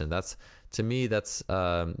competition. To me, that's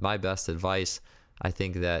my best advice. I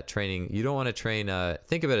think that training, you don't want to train,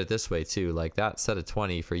 think of it this way too, like that set of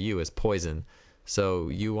 20 for you is poison. So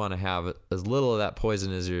you want to have as little of that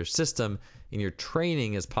poison as your system in your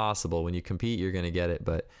training as possible. When you compete, you're going to get it.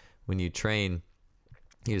 But when you train,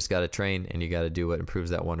 you just got to train, and you got to do what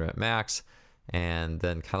improves that 1 rep max, and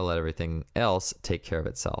then kind of let everything else take care of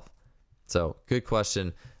itself. So good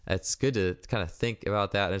question. It's good to kind of think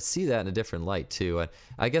about that and see that in a different light too. And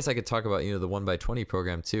I guess I could talk about, the 1x20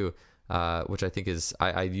 program too, which I think is,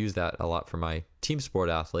 I use that a lot for my team sport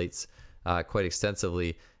athletes quite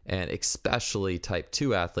extensively, and especially type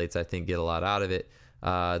 2 athletes, I think, get a lot out of it.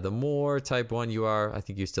 The more type 1 you are, I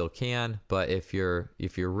think you still can, but if you're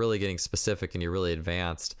really getting specific and you're really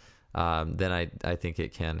advanced, then I think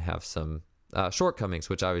it can have some shortcomings,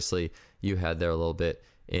 which obviously you had there a little bit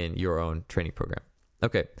in your own training program.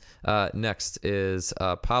 Okay, next is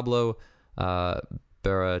Pablo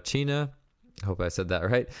Barachina. Hope I said that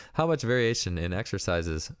right. How much variation in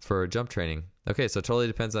exercises for jump training? Okay, so it totally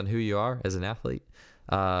depends on who you are as an athlete.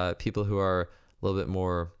 People who are a little bit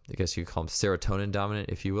more, I guess you could call them serotonin dominant,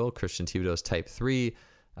 if you will. Christian Thibodeau's type 3,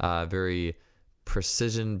 very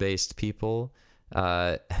precision-based people.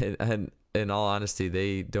 And in all honesty,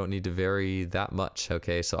 they don't need to vary that much,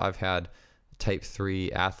 okay? So I've had type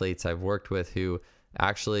 3 athletes I've worked with who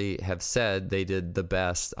actually have said they did the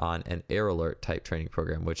best on an Air Alert type training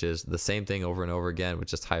program, which is the same thing over and over again with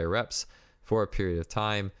just higher reps for a period of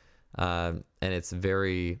time. And it's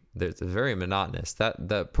very monotonous.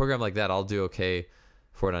 That program like that, I'll do okay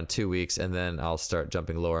for it on 2 weeks, and then I'll start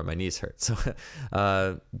jumping lower and my knees hurt. So,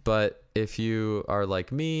 but if you are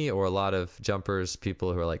like me or a lot of jumpers,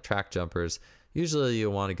 people who are like track jumpers, usually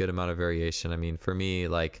you'll want a good amount of variation. I mean, for me,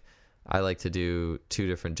 like I like to do 2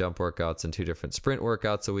 different jump workouts and 2 different sprint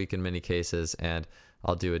workouts a week in many cases, and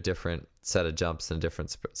I'll do a different set of jumps and a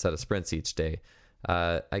different set of sprints each day.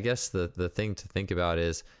 I guess the thing to think about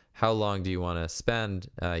is how long do you want to spend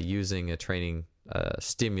using a training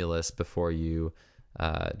stimulus before you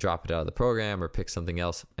drop it out of the program or pick something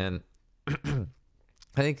else. And I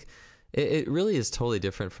think it really is totally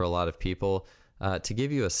different for a lot of people. To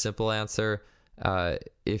give you a simple answer,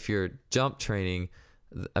 if you're jump training,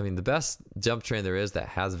 I mean, the best jump train there is that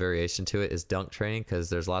has variation to it is dunk training, because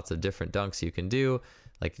there's lots of different dunks you can do.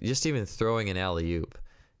 Like just even throwing an alley-oop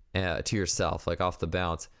to yourself, like off the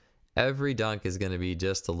bounce, every dunk is going to be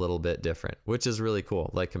just a little bit different, which is really cool.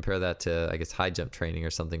 Like compare that to, I guess, high jump training or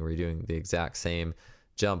something where you're doing the exact same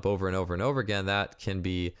jump over and over and over again. That can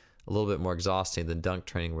be a little bit more exhausting than dunk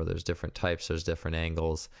training, where there's different types, there's different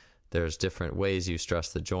angles, there's different ways you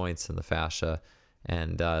stress the joints and the fascia.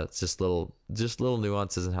 And it's just little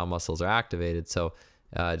nuances in how muscles are activated. So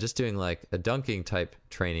just doing like a dunking type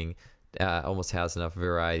training almost has enough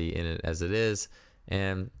variety in it as it is.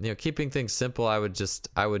 And keeping things simple, I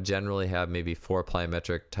would generally have maybe 4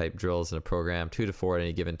 plyometric type drills in a program, 2 to 4 at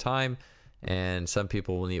any given time. And some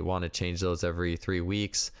people will want to change those every 3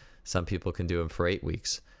 weeks. Some people can do them for 8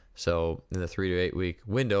 weeks. So in the 3 to 8 week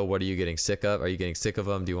window, what are you getting sick of? Are you getting sick of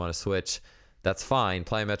them? Do you want to switch? That's fine.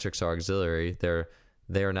 Plyometrics are auxiliary.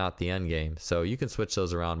 They're not the end game. So you can switch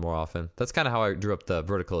those around more often. That's kind of how I drew up the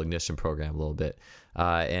vertical ignition program a little bit.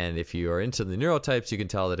 And if you are into the neurotypes, you can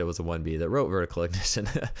tell that it was a 1B that wrote vertical ignition.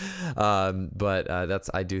 But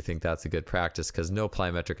I do think that's a good practice, because no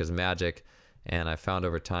plyometric is magic. And I found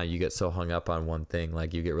over time you get so hung up on one thing,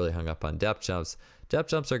 like you get really hung up on depth jumps. Depth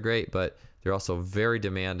jumps are great, but they're also very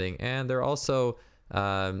demanding, and they're also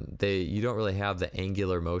you don't really have the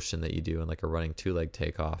angular motion that you do in like a running 2-leg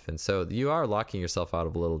takeoff. And so you are locking yourself out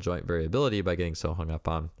of a little joint variability by getting so hung up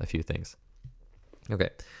on a few things. Okay.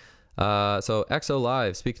 So Exo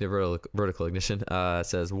Live, speaking of vertical ignition,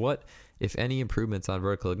 says, what, if any, improvements on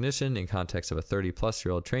vertical ignition in context of a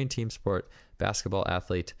 30-plus-year-old trained team sport basketball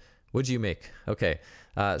athlete would you make? Okay.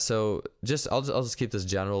 So I'll just keep this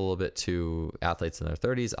general a little bit to athletes in their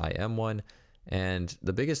 30s. I am one. And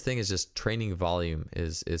the biggest thing is just training volume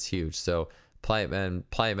is huge. So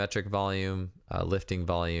plyometric volume, lifting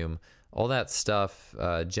volume, all that stuff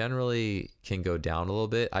generally can go down a little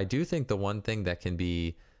bit. I do think the one thing that can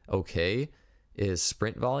be okay is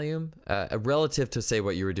sprint volume relative to, say,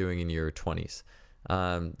 what you were doing in your 20s.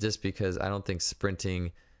 Just because I don't think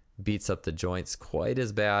sprinting beats up the joints quite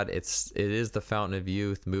as bad. It is the fountain of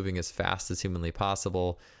youth, moving as fast as humanly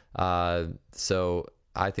possible. So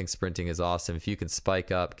I think sprinting is awesome. If you can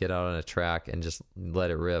spike up, get out on a track, and just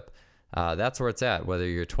let it rip, that's where it's at, whether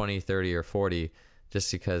you're 20, 30, or 40.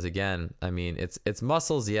 Just because, again, I mean, it's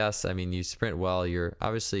muscles, yes. I mean, you sprint well.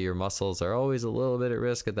 Obviously your muscles are always a little bit at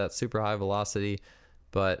risk at that super high velocity,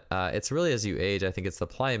 but it's really as you age, I think it's the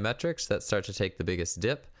plyometrics that start to take the biggest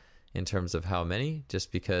dip in terms of how many,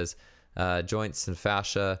 just because joints and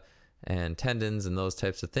fascia and tendons and those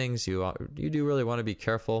types of things, you do really want to be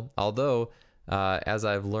careful. Although, as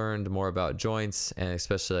I've learned more about joints, and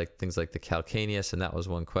especially like things like the calcaneus, and that was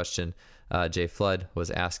one question Jay Flood was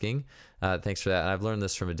asking. Thanks for that. And I've learned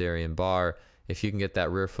this from Adarian Barr. If you can get that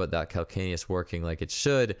rear foot, that calcaneus working like it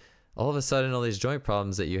should, all of a sudden all these joint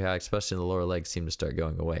problems that you have, especially in the lower legs, seem to start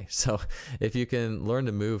going away. So if you can learn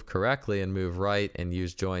to move correctly and move right and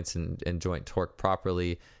use joints and joint torque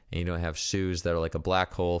properly, and you don't have shoes that are like a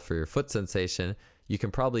black hole for your foot sensation, you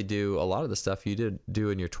can probably do a lot of the stuff you did do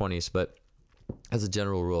in your 20s. But as a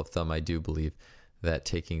general rule of thumb, I do believe that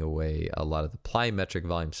taking away a lot of the plyometric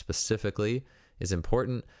volume specifically is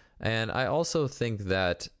important. And I also think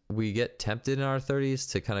that we get tempted in our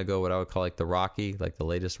 30s to kind of go what I would call like the Rocky, like the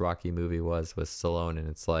latest Rocky movie was with Stallone. And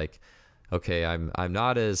it's like, okay, I'm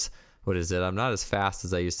not as, I'm not as fast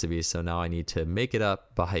as I used to be. So now I need to make it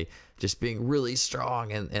up by just being really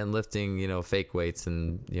strong and lifting, fake weights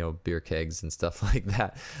and, beer kegs and stuff like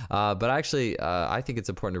that. But actually, I think it's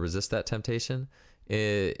important to resist that temptation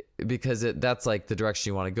because that's like the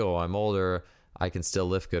direction you want to go. I'm older. I can still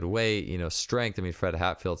lift good weight, strength. I mean, Fred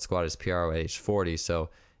Hatfield squatted his PR at age 40. So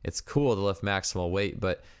it's cool to lift maximal weight.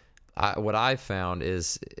 But what I've found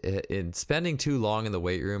is in spending too long in the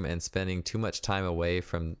weight room and spending too much time away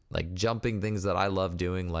from like jumping things that I love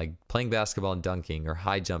doing, like playing basketball and dunking or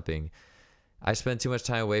high jumping, I spend too much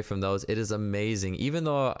time away from those. It is amazing. Even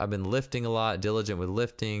though I've been lifting a lot, diligent with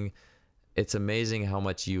lifting, it's amazing how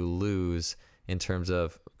much you lose in terms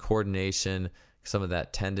of coordination, some of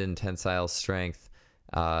that tensile strength,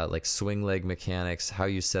 like swing leg mechanics, how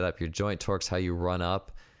you set up your joint torques, how you run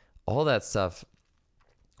up. all that stuff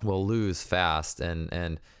will lose fast.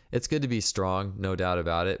 And it's good to be strong, no doubt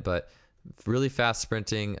about it, but really fast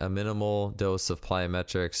sprinting, a minimal dose of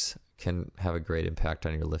plyometrics can have a great impact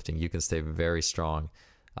on your lifting. You can stay very strong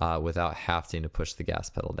without having to push the gas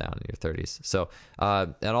pedal down in your 30s. So,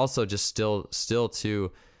 and also just still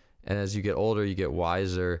too, and as you get older, you get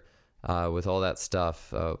wiser with all that stuff.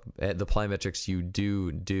 The plyometrics, you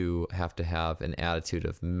do have to have an attitude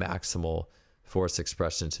of maximal force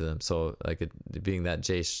expression to them. So like being that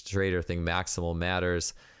Jay Schrader thing, maximal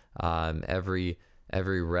matters. Every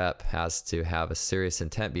rep has to have a serious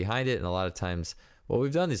intent behind it. And a lot of times, well,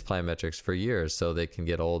 we've done these plyometrics for years, so they can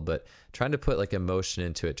get old, but trying to put like emotion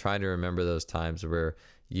into it, trying to remember those times where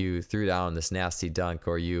you threw down this nasty dunk,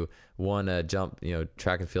 or you won a jump,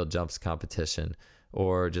 track and field jumps competition,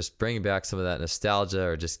 or just bringing back some of that nostalgia,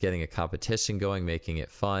 or just getting a competition going, making it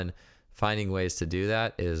fun. Finding ways to do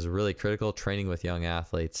that is really critical. Training with young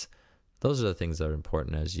athletes, those are the things that are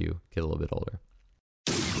important as you get a little bit older.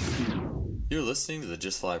 You're listening to the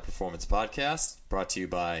Just Fly Performance Podcast, brought to you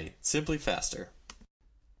by Simply Faster.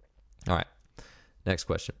 All right, next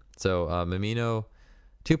question. So Mamino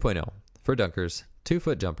 2.0 for dunkers,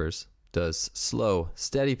 2-foot jumpers. Does slow,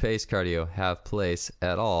 steady pace cardio have place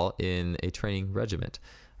at all in a training regiment?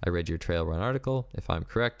 I read your trail run article. If I'm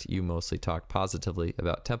correct, you mostly talk positively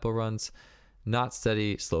about tempo runs, not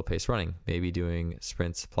steady, slow pace running, maybe doing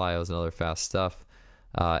sprints, plyos, and other fast stuff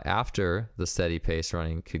after the steady pace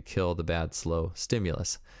running could kill the bad slow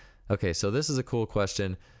stimulus. Okay, so this is a cool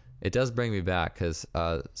question. It does bring me back because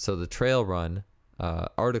so the trail run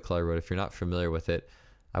article I wrote, if you're not familiar with it,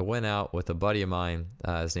 I went out with a buddy of mine.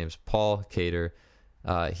 His name's Paul Cater.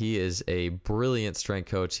 He is a brilliant strength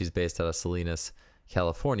coach. He's based out of Salinas,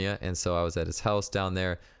 California. And so I was at his house down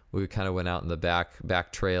there. We kind of went out in the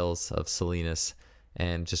back trails of Salinas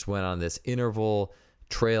and just went on this interval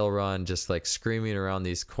trail run, just like screaming around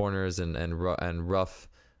these corners and rough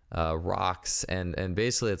rocks. And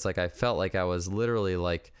basically it's like I felt like I was literally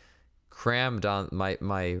like crammed on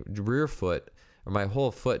my rear foot, or my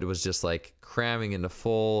whole foot was just like cramming into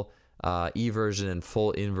full eversion and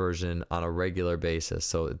full inversion on a regular basis.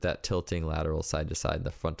 So that tilting lateral side to side,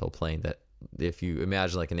 the frontal plane, that if you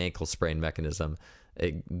imagine like an ankle sprain mechanism,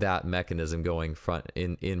 that mechanism going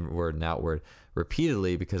inward and outward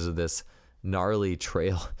repeatedly because of this gnarly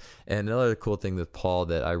trail. And another cool thing with Paul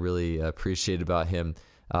that I really appreciate about him,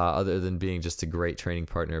 other than being just a great training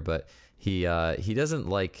partner, but he doesn't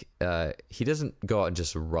go out and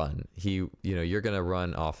just run. You're going to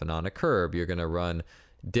run off and on a curb. You're going to run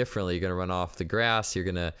differently. You're going to run off the grass. You're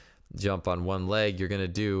going to jump on one leg. You're going to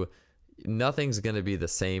do, nothing's going to be the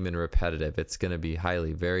same and repetitive. It's going to be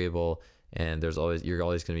highly variable, and you're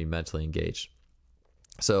always going to be mentally engaged.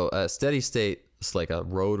 So a steady state, it's like a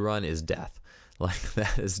road run, is death. Like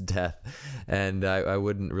that is death. And I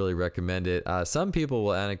wouldn't really recommend it. Some people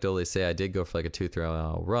will anecdotally say I did go for like a 2-3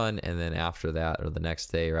 mile run, and then after that, or the next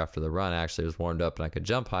day or after the run, I actually was warmed up and I could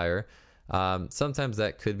jump higher. Sometimes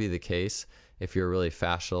that could be the case if you're a really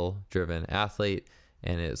fascial driven athlete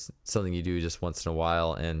and it's something you do just once in a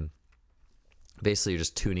while, and basically you're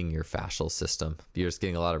just tuning your fascial system. You're just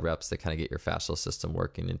getting a lot of reps that kind of get your fascial system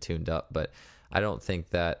working and tuned up. But I don't think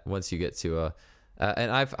that once you get to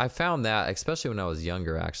and I found that, especially when I was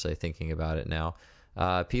younger, actually thinking about it now,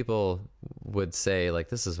 people would say, like,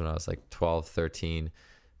 this is when I was like 12, 13,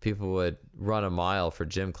 people would run a mile for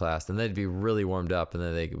gym class and they'd be really warmed up, and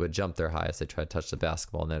then they would jump their highest. They try to touch the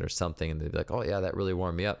basketball net or something, and they'd be like, oh yeah, that really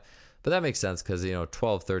warmed me up. But that makes sense because,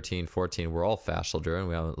 12, 13, 14, we're all fascial driven.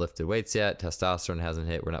 We haven't lifted weights yet. Testosterone hasn't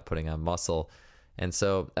hit. We're not putting on muscle. And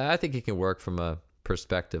so I think it can work from a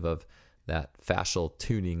perspective of that fascial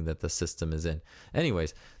tuning that the system is in.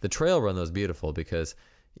 Anyways, the trail run though is beautiful because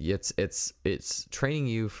it's training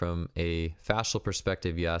you from a fascial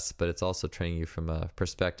perspective, yes, but it's also training you from a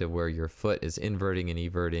perspective where your foot is inverting and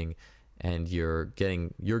everting, and you're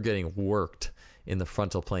getting worked in the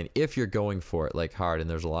frontal plane if you're going for it like hard, and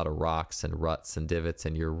there's a lot of rocks and ruts and divots,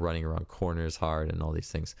 and you're running around corners hard and all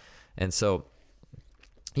these things. And so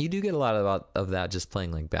you do get a lot of that just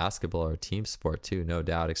playing like basketball or a team sport too, no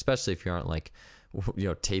doubt, especially if you aren't like,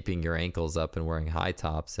 taping your ankles up and wearing high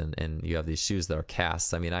tops and you have these shoes that are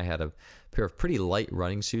casts. I mean, I had a pair of pretty light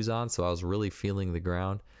running shoes on, so I was really feeling the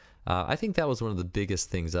ground. I think that was one of the biggest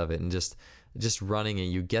things of it, and just running, and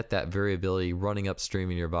you get that variability running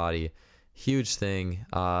upstream in your body. Huge thing.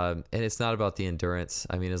 And it's not about the endurance.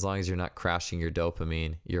 I mean, as long as you're not crashing your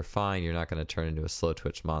dopamine, you're fine. You're not going to turn into a slow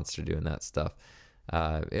twitch monster doing that stuff.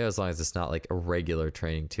 As long as it's not like a regular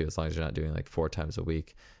training too, as long as you're not doing like 4 times a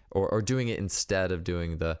week or doing it instead of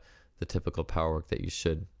doing the the typical power work that you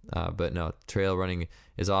should. But no, trail running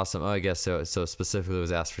is awesome. Oh, I guess so. So specifically, it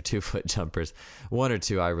was asked for 2-foot jumpers. 1 or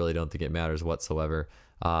 2, I really don't think it matters whatsoever.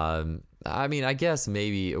 I mean, I guess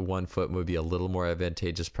maybe 1 foot would be a little more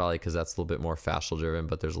advantageous, probably because that's a little bit more fascial driven.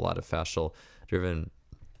 But there's a lot of fascial driven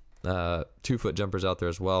 2-foot jumpers out there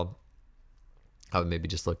as well. I would maybe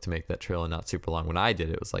just look to make that trail not super long. When I did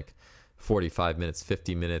it, it was like 45 minutes,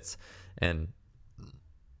 50 minutes, and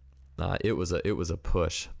it was a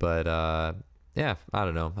push. But yeah, I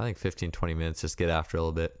don't know. I think 15, 20 minutes, just get after it a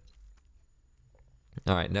little bit.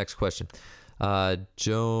 All right, next question.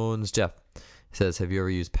 Jones Jeff says, have you ever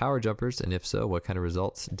used power jumpers? And if so, what kind of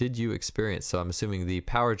results did you experience? So I'm assuming the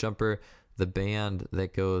power jumper, the band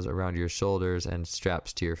that goes around your shoulders and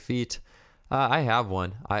straps to your feet. I have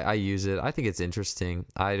one. I use it. I think it's interesting.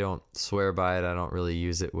 I don't swear by it. I don't really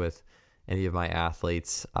use it with any of my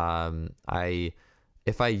athletes.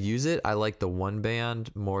 If I use it, I like the 1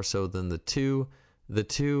 band more so than the 2. The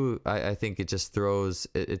 2, I think it just throws,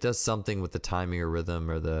 it does something with the timing or rhythm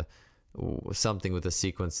or something with the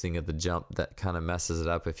sequencing of the jump that kind of messes it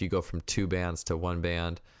up. If you go from 2 bands to 1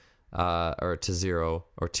 band, or to 0,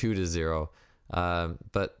 or 2 to 0,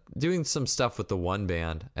 but doing some stuff with the 1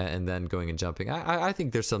 band and then going and jumping, I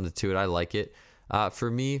think there's something to it. I like it. For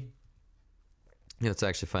me, it's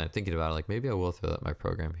actually fun. I'm thinking about it. Like, maybe I will throw that in my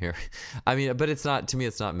program here. I mean, but it's not, to me,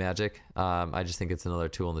 it's not magic. I just think it's another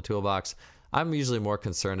tool in the toolbox. I'm usually more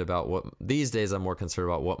concerned about these days I'm more concerned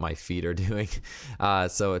about what my feet are doing.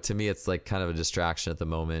 So to me, it's like kind of a distraction at the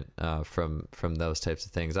moment from those types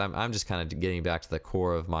of things. I'm just kind of getting back to the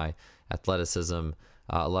core of my athleticism.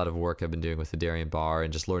 A lot of work I've been doing with the Darien bar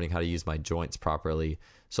and just learning how to use my joints properly.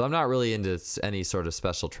 So I'm not really into any sort of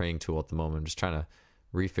special training tool at the moment. I'm just trying to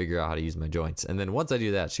refigure out how to use my joints. And then once I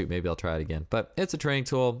do that, maybe I'll try it again. But it's a training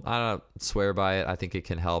tool. I don't swear by it. I think it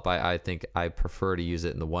can help. I think I prefer to use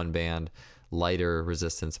it in the 1 band. Lighter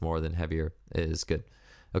resistance more than heavier is good.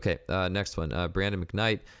 Okay, next one. Brandon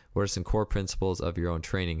McKnight, what are some core principles of your own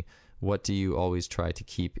training? What do you always try to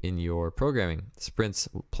keep in your programming? Sprints,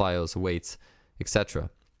 plyos, weights, etc.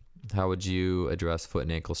 How would you address foot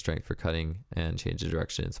and ankle strength for cutting and change of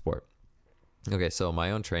direction in sport? Okay, so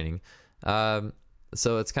my own training.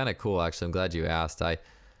 So it's kind of cool, actually. I'm glad you asked.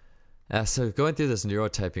 So going through this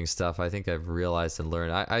neurotyping stuff, I think I've realized and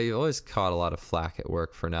learned. I always caught a lot of flack at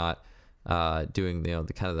work for not doing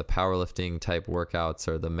the kind of the powerlifting type workouts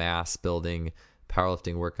or the mass building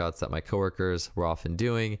powerlifting workouts that my coworkers were often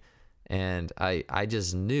doing. And I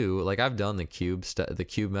just knew, like, I've done the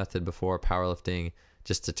cube method before, powerlifting,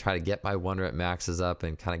 just to try to get my 1 rep maxes up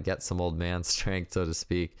and kind of get some old man strength, so to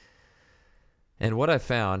speak. And what I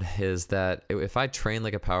found is that if I train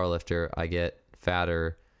like a powerlifter, I get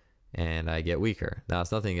fatter and I get weaker. Now,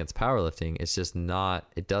 it's nothing against powerlifting. It's just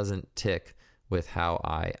it doesn't tick with how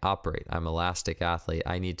I operate. I'm an elastic athlete.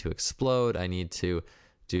 I need to explode. I need to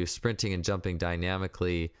do sprinting and jumping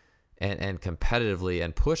dynamically and competitively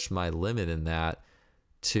and push my limit in that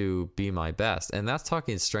to be my best. And that's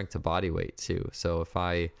talking strength to body weight too. So if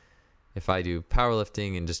I do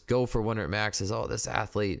powerlifting and just go for 1 rep maxes, this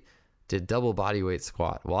athlete did double body weight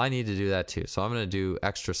squat. Well, I need to do that too. So I'm going to do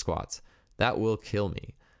extra squats. That will kill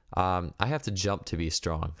me. I have to jump to be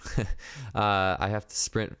strong. I have to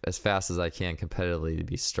sprint as fast as I can competitively to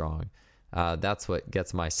be strong. That's what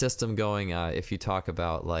gets my system going. If you talk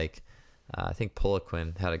about I think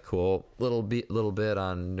Poliquin had a cool little bit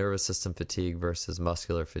on nervous system fatigue versus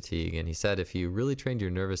muscular fatigue. And he said, if you really trained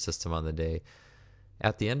your nervous system on the day,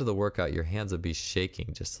 at the end of the workout, your hands would be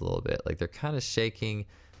shaking just a little bit. Like they're kind of shaking,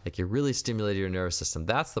 like you really stimulated your nervous system.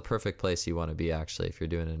 That's the perfect place you want to be, actually, if you're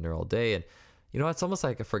doing a neural day. And it's almost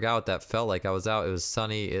like I forgot what that felt like. I was out, it was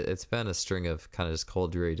sunny. It's been a string of kind of just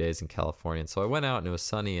cold, dreary days in California. And so I went out and it was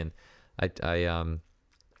sunny, and I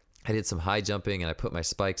did some high jumping and I put my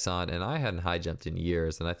spikes on, and I hadn't high jumped in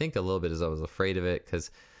years. And I think a little bit as I was afraid of it, because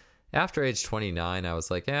after age 29, I was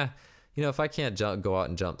like, if I can't go out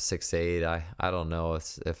and jump 6'8", I don't know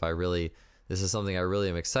if I really, this is something I really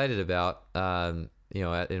am excited about, in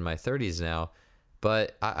my 30s now.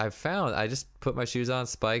 But I've found I just put my shoes on,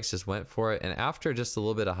 spikes, just went for it. And after just a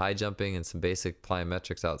little bit of high jumping and some basic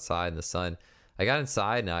plyometrics outside in the sun, I got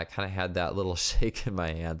inside and I kind of had that little shake in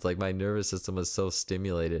my hands. Like my nervous system was so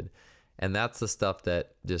stimulated. And that's the stuff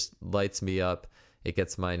that just lights me up. It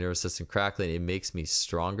gets my nervous system crackling. It makes me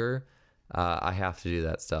stronger. I have to do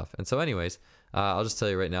that stuff. And so anyways, I'll just tell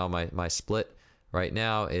you right now, my split right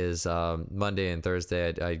now is Monday and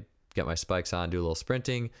Thursday. I get my spikes on, do a little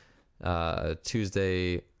sprinting.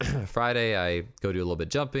 Tuesday, Friday, I go do a little bit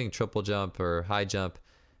jumping, triple jump or high jump,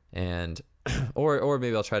 and or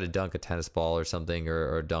maybe I'll try to dunk a tennis ball or something,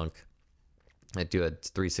 or dunk I do a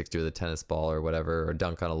 360 with a tennis ball or whatever, or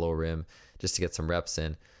dunk on a low rim just to get some reps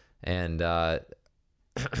in. And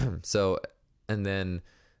so, and then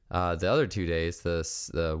the other 2 days,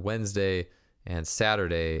 the Wednesday and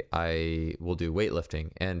Saturday, I will do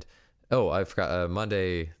weightlifting. And oh, I forgot,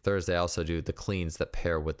 Monday, Thursday, I also do the cleans that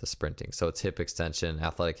pair with the sprinting. So it's hip extension,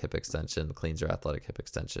 athletic hip extension. The cleans are athletic hip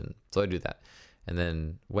extension. So I do that. And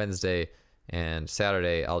then Wednesday and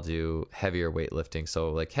Saturday, I'll do heavier weightlifting.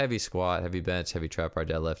 So like heavy squat, heavy bench, heavy trap bar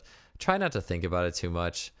deadlift. Try not to think about it too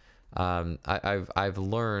much. I've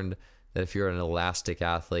learned that if you're an elastic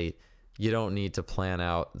athlete, you don't need to plan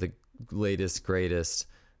out the latest, greatest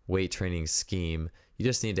weight training scheme. You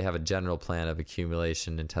just need to have a general plan of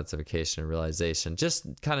accumulation, intensification, and realization. Just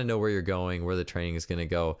kind of know where you're going, where the training is going to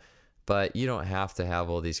go. But you don't have to have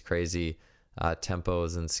all these crazy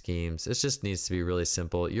tempos and schemes. It just needs to be really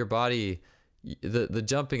simple. Your body, the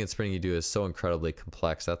jumping and sprinting you do is so incredibly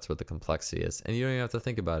complex. That's what the complexity is. And you don't even have to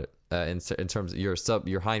think about it in terms of your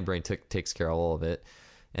hindbrain takes care of all of it.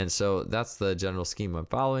 And so that's the general scheme I'm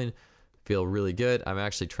following. Feel really good. I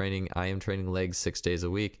am training legs 6 days a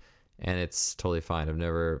week, and it's totally fine. I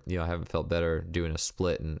haven't felt better doing a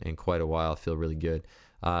split in quite a while. I feel really good.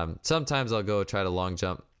 Sometimes I'll go try to long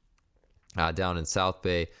jump down in South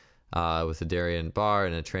Bay with a Darian Barr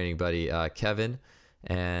and a training buddy, Kevin.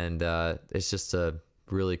 And it's just a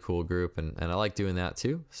really cool group, and I like doing that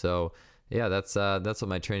too. So yeah, that's what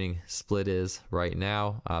my training split is right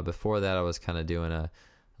now. Before that, I was kind of doing a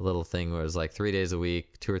little thing where it was like 3 days a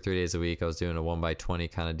week, 2 or 3 days a week. I was doing a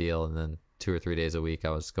 1x20 kind of deal, and then 2 or 3 days a week I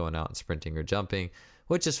was going out and sprinting or jumping,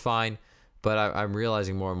 which is fine. But I'm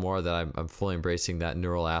realizing more and more that I'm fully embracing that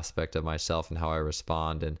neural aspect of myself and how I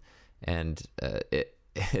respond, and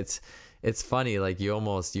it's funny. Like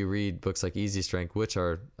you read books like Easy Strength, which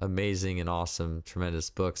are amazing and awesome, tremendous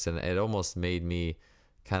books, and it almost made me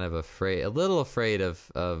kind of a little afraid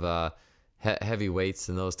of heavy weights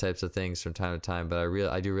and those types of things from time to time. But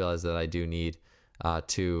I do realize that I do need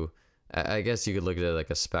to. I guess you could look at it like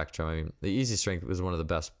a spectrum. I mean, the Easy Strength was one of the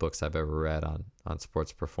best books I've ever read on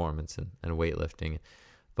sports performance and weightlifting.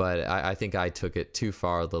 But I think I took it too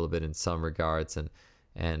far a little bit in some regards,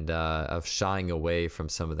 and of shying away from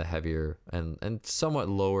some of the heavier and somewhat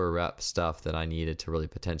lower rep stuff that I needed to really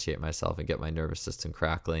potentiate myself and get my nervous system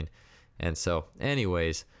crackling. And so,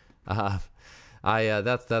 anyways,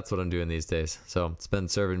 that's what I'm doing these days. So it's been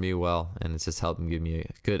serving me well, and it's just helping give me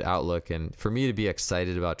a good outlook. And for me to be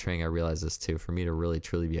excited about training, I realize this too. For me to really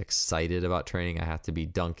truly be excited about training, I have to be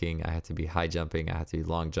dunking, I have to be high jumping, I have to be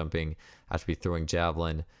long jumping, I have to be throwing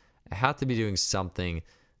javelin. I have to be doing something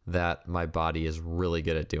that my body is really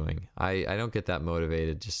good at doing. I don't get that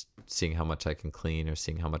motivated just seeing how much I can clean or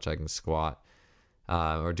seeing how much I can squat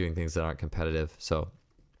or doing things that aren't competitive. So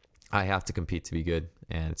I have to compete to be good,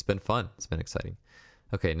 and it's been fun. It's been exciting.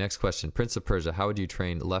 Okay, next question. Prince of Persia, how would you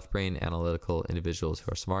train left brain analytical individuals who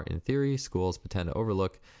are smart in theory, schools but tend to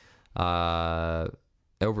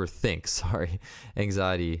overthink,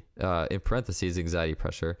 anxiety, in parentheses, anxiety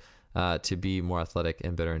pressure, to be more athletic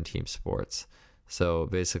and better in team sports? So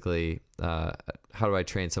basically, how do I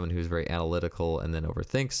train someone who's very analytical and then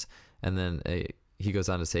overthinks? And then he goes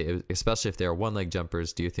on to say, especially if they are one-leg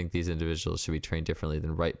jumpers, do you think these individuals should be trained differently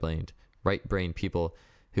than right-brained people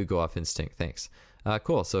who go off instinct? Thanks.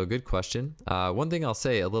 Cool. So good question. One thing I'll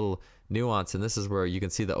say, a little nuance, and this is where you can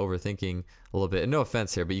see the overthinking a little bit. And no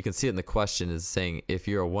offense here, but you can see it in the question is saying, if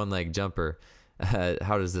you're a one-leg jumper,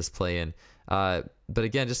 how does this play in? But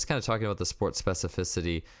again, just kind of talking about the sport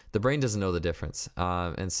specificity, the brain doesn't know the difference.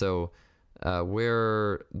 And so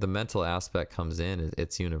where the mental aspect comes in,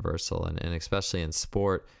 it's universal. And especially in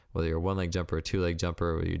sport, whether you're a one-leg jumper or two-leg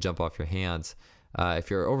jumper, or you jump off your hands, if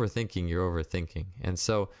you're overthinking, you're overthinking. And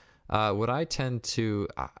so what I tend to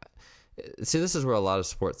see, this is where a lot of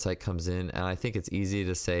sports psych comes in. And I think it's easy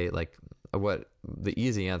to say, like, what the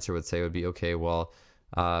easy answer would say would be, okay, well,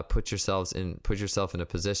 put yourself in a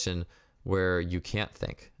position where you can't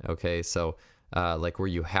think. Okay, so like where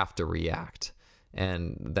you have to react,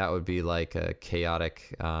 and that would be like a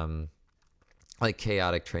chaotic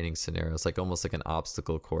training scenarios, like almost like an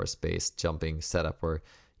obstacle course based jumping setup where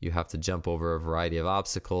you have to jump over a variety of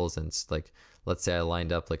obstacles. And like, let's say I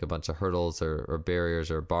lined up like a bunch of hurdles or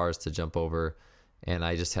barriers or bars to jump over, and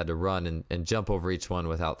I just had to run and jump over each one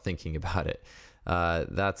without thinking about it.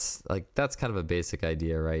 That's kind of a basic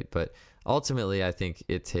idea, right? But ultimately, I think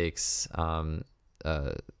it takes,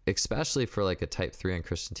 especially for like a type 3 on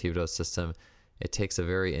Christian Thibaudeau system, it takes a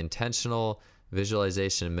very intentional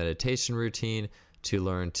visualization and meditation routine to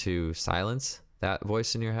learn to silence that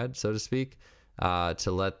voice in your head, so to speak,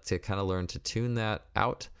 to kind of learn to tune that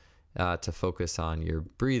out to focus on your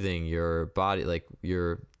breathing, your body, like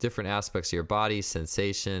your different aspects of your body,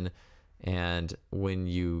 sensation. And when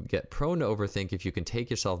you get prone to overthink, if you can take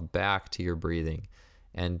yourself back to your breathing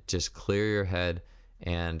and just clear your head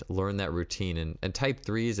and learn that routine. And type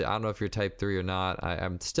 3s, I don't know if you're type 3 or not.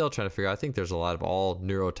 I'm still trying to figure out. I think there's a lot of all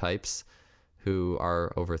neurotypes who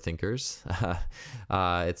are overthinkers.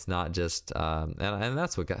 It's not just, and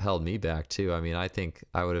that's what held me back too. I mean, I think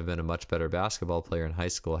I would have been a much better basketball player in high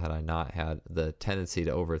school had I not had the tendency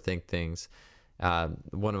to overthink things.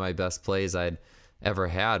 One of my best plays I'd ever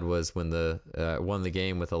had was when won the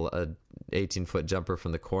game with a 18-foot jumper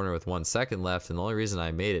from the corner with 1 second left. And the only reason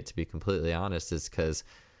I made it, to be completely honest, is because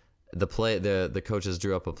the coaches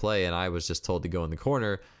drew up a play and I was just told to go in the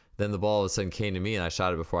corner. Then the ball all of a sudden came to me and I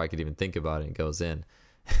shot it before I could even think about it, and it goes in.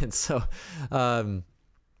 And so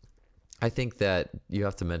I think that you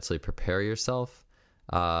have to mentally prepare yourself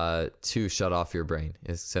to shut off your brain.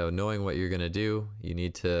 So knowing what you're going to do, you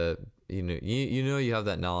need to, you have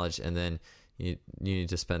that knowledge, and then you need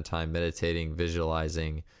to spend time meditating,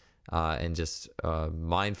 visualizing, and just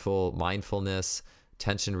mindfulness.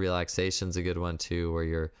 Tension relaxation is a good one too, where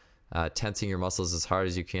you're tensing your muscles as hard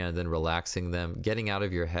as you can, then relaxing them, getting out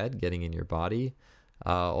of your head, getting in your body.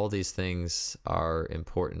 All these things are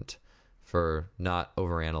important for not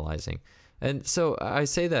overanalyzing. And so I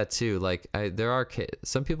say that too, like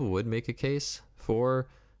some people would make a case for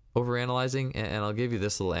overanalyzing, and I'll give you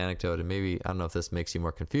this little anecdote, and maybe, I don't know if this makes you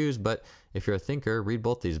more confused, but if you're a thinker, read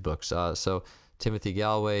both these books. So Timothy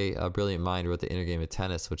Gallwey, A Brilliant Mind, wrote The Inner Game of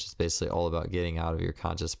Tennis, which is basically all about getting out of your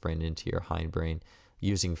conscious brain into your hindbrain,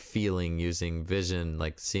 using feeling, using vision,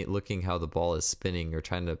 like looking how the ball is spinning, or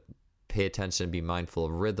trying to pay attention and be mindful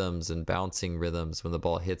of rhythms and bouncing rhythms when the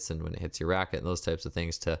ball hits and when it hits your racket, and those types of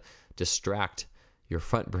things to distract your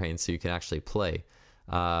front brain so you can actually play.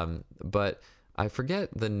 But I forget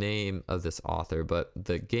the name of this author, but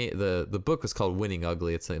the book was called Winning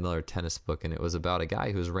Ugly. It's another tennis book, and it was about a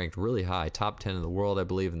guy who was ranked really high, top 10 in the world, I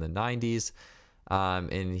believe, in the 90s.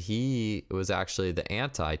 And he was actually the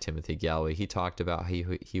anti-Timothy Gallwey. He talked about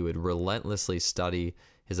he would relentlessly study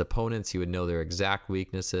his opponents. He would know their exact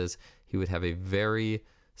weaknesses. He would have a very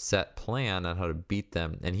set plan on how to beat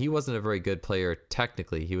them. And he wasn't a very good player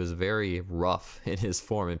technically. He was very rough in his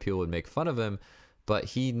form, and people would make fun of him. But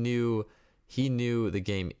he knew the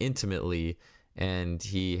game intimately, and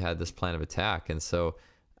he had this plan of attack. And so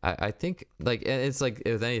I think, like, it's like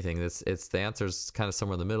with anything, it's the answer's kind of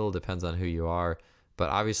somewhere in the middle, depends on who you are. But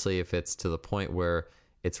obviously, if it's to the point where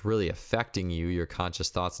it's really affecting you, your conscious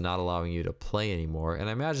thoughts not allowing you to play anymore. And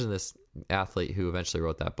I imagine this athlete who eventually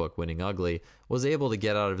wrote that book, Winning Ugly, was able to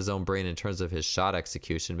get out of his own brain in terms of his shot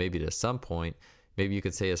execution. Maybe to some point, maybe you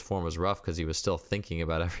could say his form was rough because he was still thinking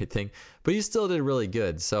about everything, but he still did really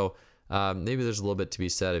good. So maybe there's a little bit to be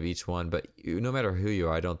said of each one, but no matter who you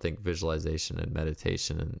are, I don't think visualization and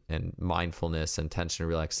meditation and mindfulness and tension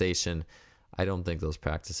relaxation, I don't think those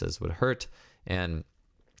practices would hurt. And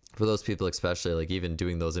for those people, especially, like even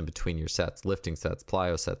doing those in between your sets, lifting sets,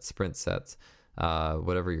 plyo sets, sprint sets,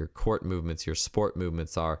 whatever your court movements, your sport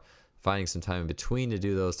movements are, finding some time in between to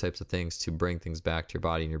do those types of things to bring things back to your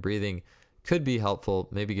body and your breathing could be helpful.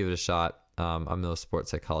 Maybe give it a shot. I'm no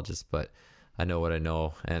sports psychologist, but I know what I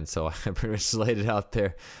know, and so I pretty much laid it out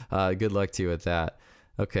there. Good luck to you with that.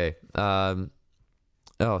 Okay.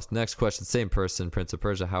 Next question. Same person, Prince of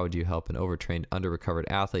Persia. How would you help an overtrained, under-recovered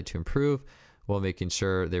athlete to improve while making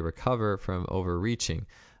sure they recover from overreaching?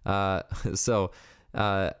 Stop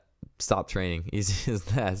training. Easy as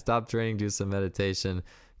that. Stop training. Do some meditation.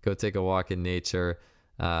 Go take a walk in nature.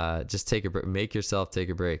 Just take a break. Make yourself take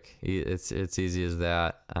a break. It's easy as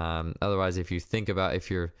that. Otherwise, if you think about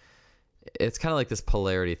it's kind of like this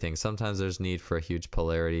polarity thing. Sometimes there's need for a huge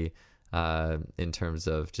polarity in terms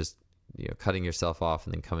of just cutting yourself off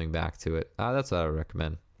and then coming back to it. That's what I would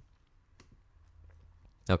recommend.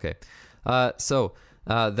 Okay, so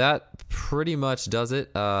that pretty much does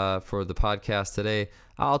it for the podcast today.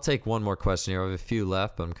 I'll take one more question here. I have a few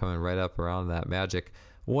left, but I'm coming right up around that magic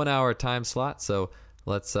 1 hour time slot. So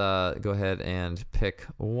let's go ahead and pick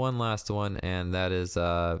one last one, and that is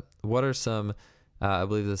what are some I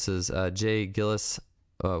believe this is Jay Gillis.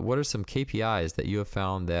 What are some KPIs that you have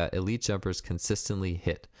found that elite jumpers consistently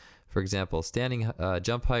hit? For example, standing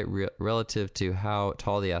jump height relative to how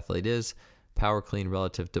tall the athlete is, power clean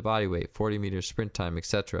relative to body weight, 40 meters sprint time,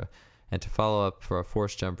 etc. And to follow up for a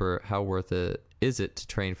force jumper, how worth it is it to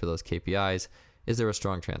train for those KPIs? Is there a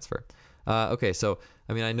strong transfer? Okay, so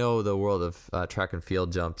I mean, I know the world of track and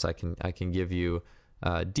field jumps. I can give you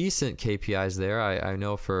decent KPIs there. I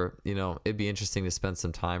know for, it'd be interesting to spend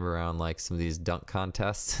some time around like some of these dunk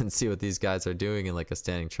contests and see what these guys are doing in like a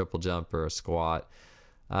standing triple jump or a squat.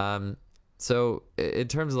 So in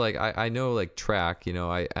terms of like, I know like track,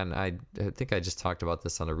 I think I just talked about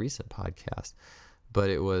this on a recent podcast, but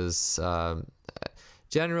it was,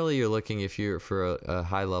 generally you're looking, if you're for a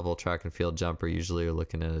high level track and field jumper, usually you're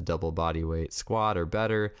looking at a double body weight squat or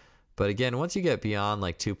better. But again, once you get beyond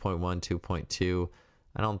like 2.1, 2.2,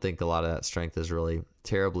 I don't think a lot of that strength is really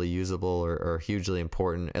terribly usable or hugely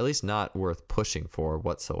important, at least not worth pushing for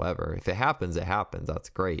whatsoever. If it happens, it happens. That's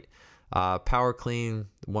great. Power clean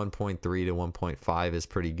 1.3 to 1.5 is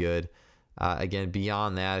pretty good. Again,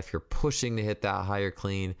 beyond that, if you're pushing to hit that higher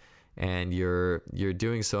clean and you're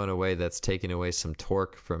doing so in a way that's taking away some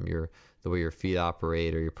torque from the way your feet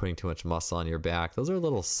operate, or you're putting too much muscle on your back, those are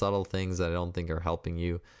little subtle things that I don't think are helping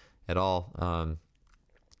you at all.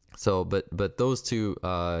 But those two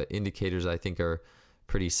indicators I think are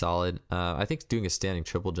pretty solid. I think doing a standing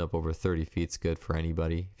triple jump over 30 feet is good for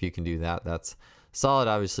anybody. If you can do that, that's solid.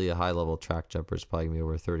 Obviously, a high level track jumper is probably going to be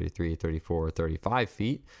over 33, 34, or 35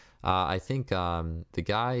 feet. I think the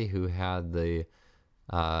guy who had the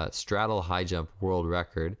straddle high jump world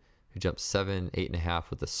record, who jumped 8.5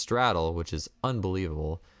 with the straddle, which is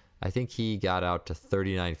unbelievable, I think he got out to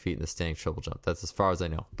 39 feet in the standing triple jump. That's as far as I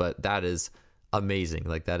know, but that is amazing.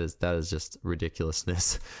 Like that is just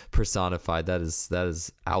ridiculousness personified. That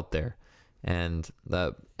is out there. And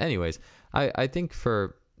anyways, I think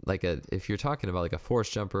for like if you're talking about like a force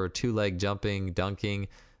jumper, 2-leg jumping, dunking,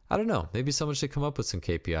 I don't know, maybe someone should come up with some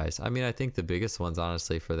KPIs. I mean, I think the biggest ones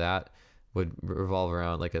honestly for that would revolve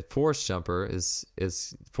around like a force jumper is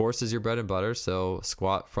force is your bread and butter. So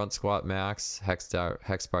front squat max, hex bar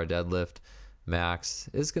deadlift max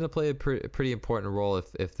is going to play a pretty important role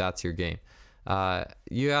if that's your game.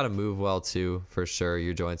 You got to move well too, for sure.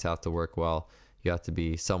 Your joints have to work well. You have to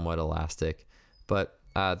be somewhat elastic, but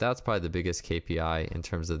that's probably the biggest KPI in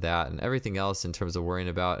terms of that. And everything else in terms of worrying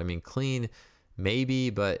about, I mean, clean maybe,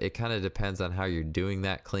 but it kind of depends on how you're doing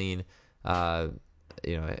that clean. A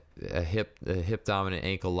hip dominant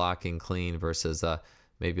ankle locking clean versus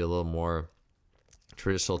maybe a little more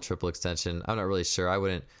traditional triple extension. I'm not really sure.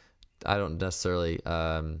 I don't necessarily,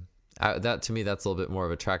 that to me, that's a little bit more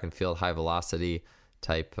of a track and field high velocity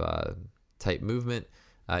type movement.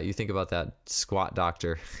 You think about that squat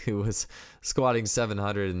doctor who was squatting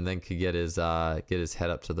 700 and then could get his head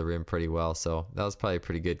up to the rim pretty well. So that was probably a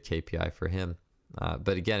pretty good KPI for him.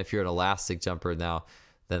 But again, if you're an elastic jumper now,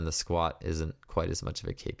 then the squat isn't quite as much of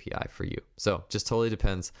a KPI for you. So just totally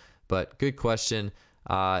depends. But good question.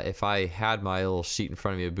 If I had my little sheet in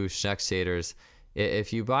front of me of Boost Next-Shaders,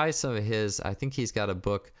 if you buy some of his, I think he's got a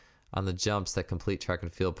book on the jumps that Complete Track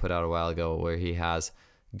and Field put out a while ago where he has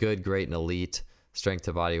good, great, and elite strength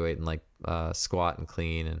to body weight and like squat and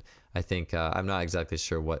clean. And I think I'm not exactly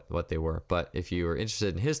sure what they were, but if you were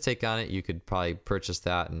interested in his take on it, you could probably purchase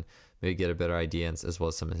that and maybe get a better idea as well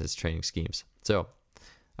as some of his training schemes. So,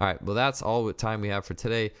 all right, well, that's all the time we have for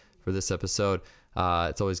today for this episode.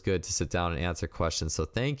 It's always good to sit down and answer questions. So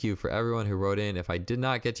thank you for everyone who wrote in. If I did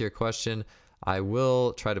not get to your question, I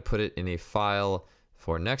will try to put it in a file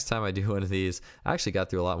for next time I do one of these. I actually got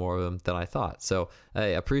through a lot more of them than I thought. So I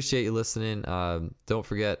appreciate you listening. Don't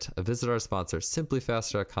forget, visit our sponsor,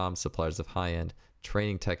 SimplyFaster.com, suppliers of high-end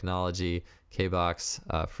training technology, K-Box,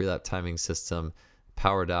 Freelap timing system,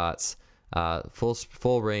 Power Dots,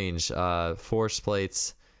 full range, force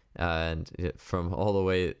plates, and from all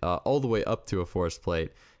the way up to a force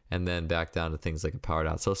plate, and then back down to things like a Power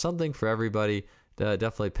Dot. So something for everybody.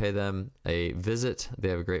 Definitely pay them a visit. They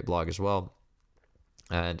have a great blog as well.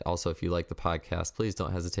 And also, if you like the podcast, please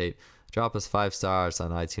don't hesitate. Drop us 5 stars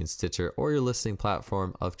on iTunes, Stitcher, or your listening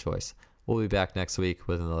platform of choice. We'll be back next week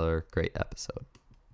with another great episode.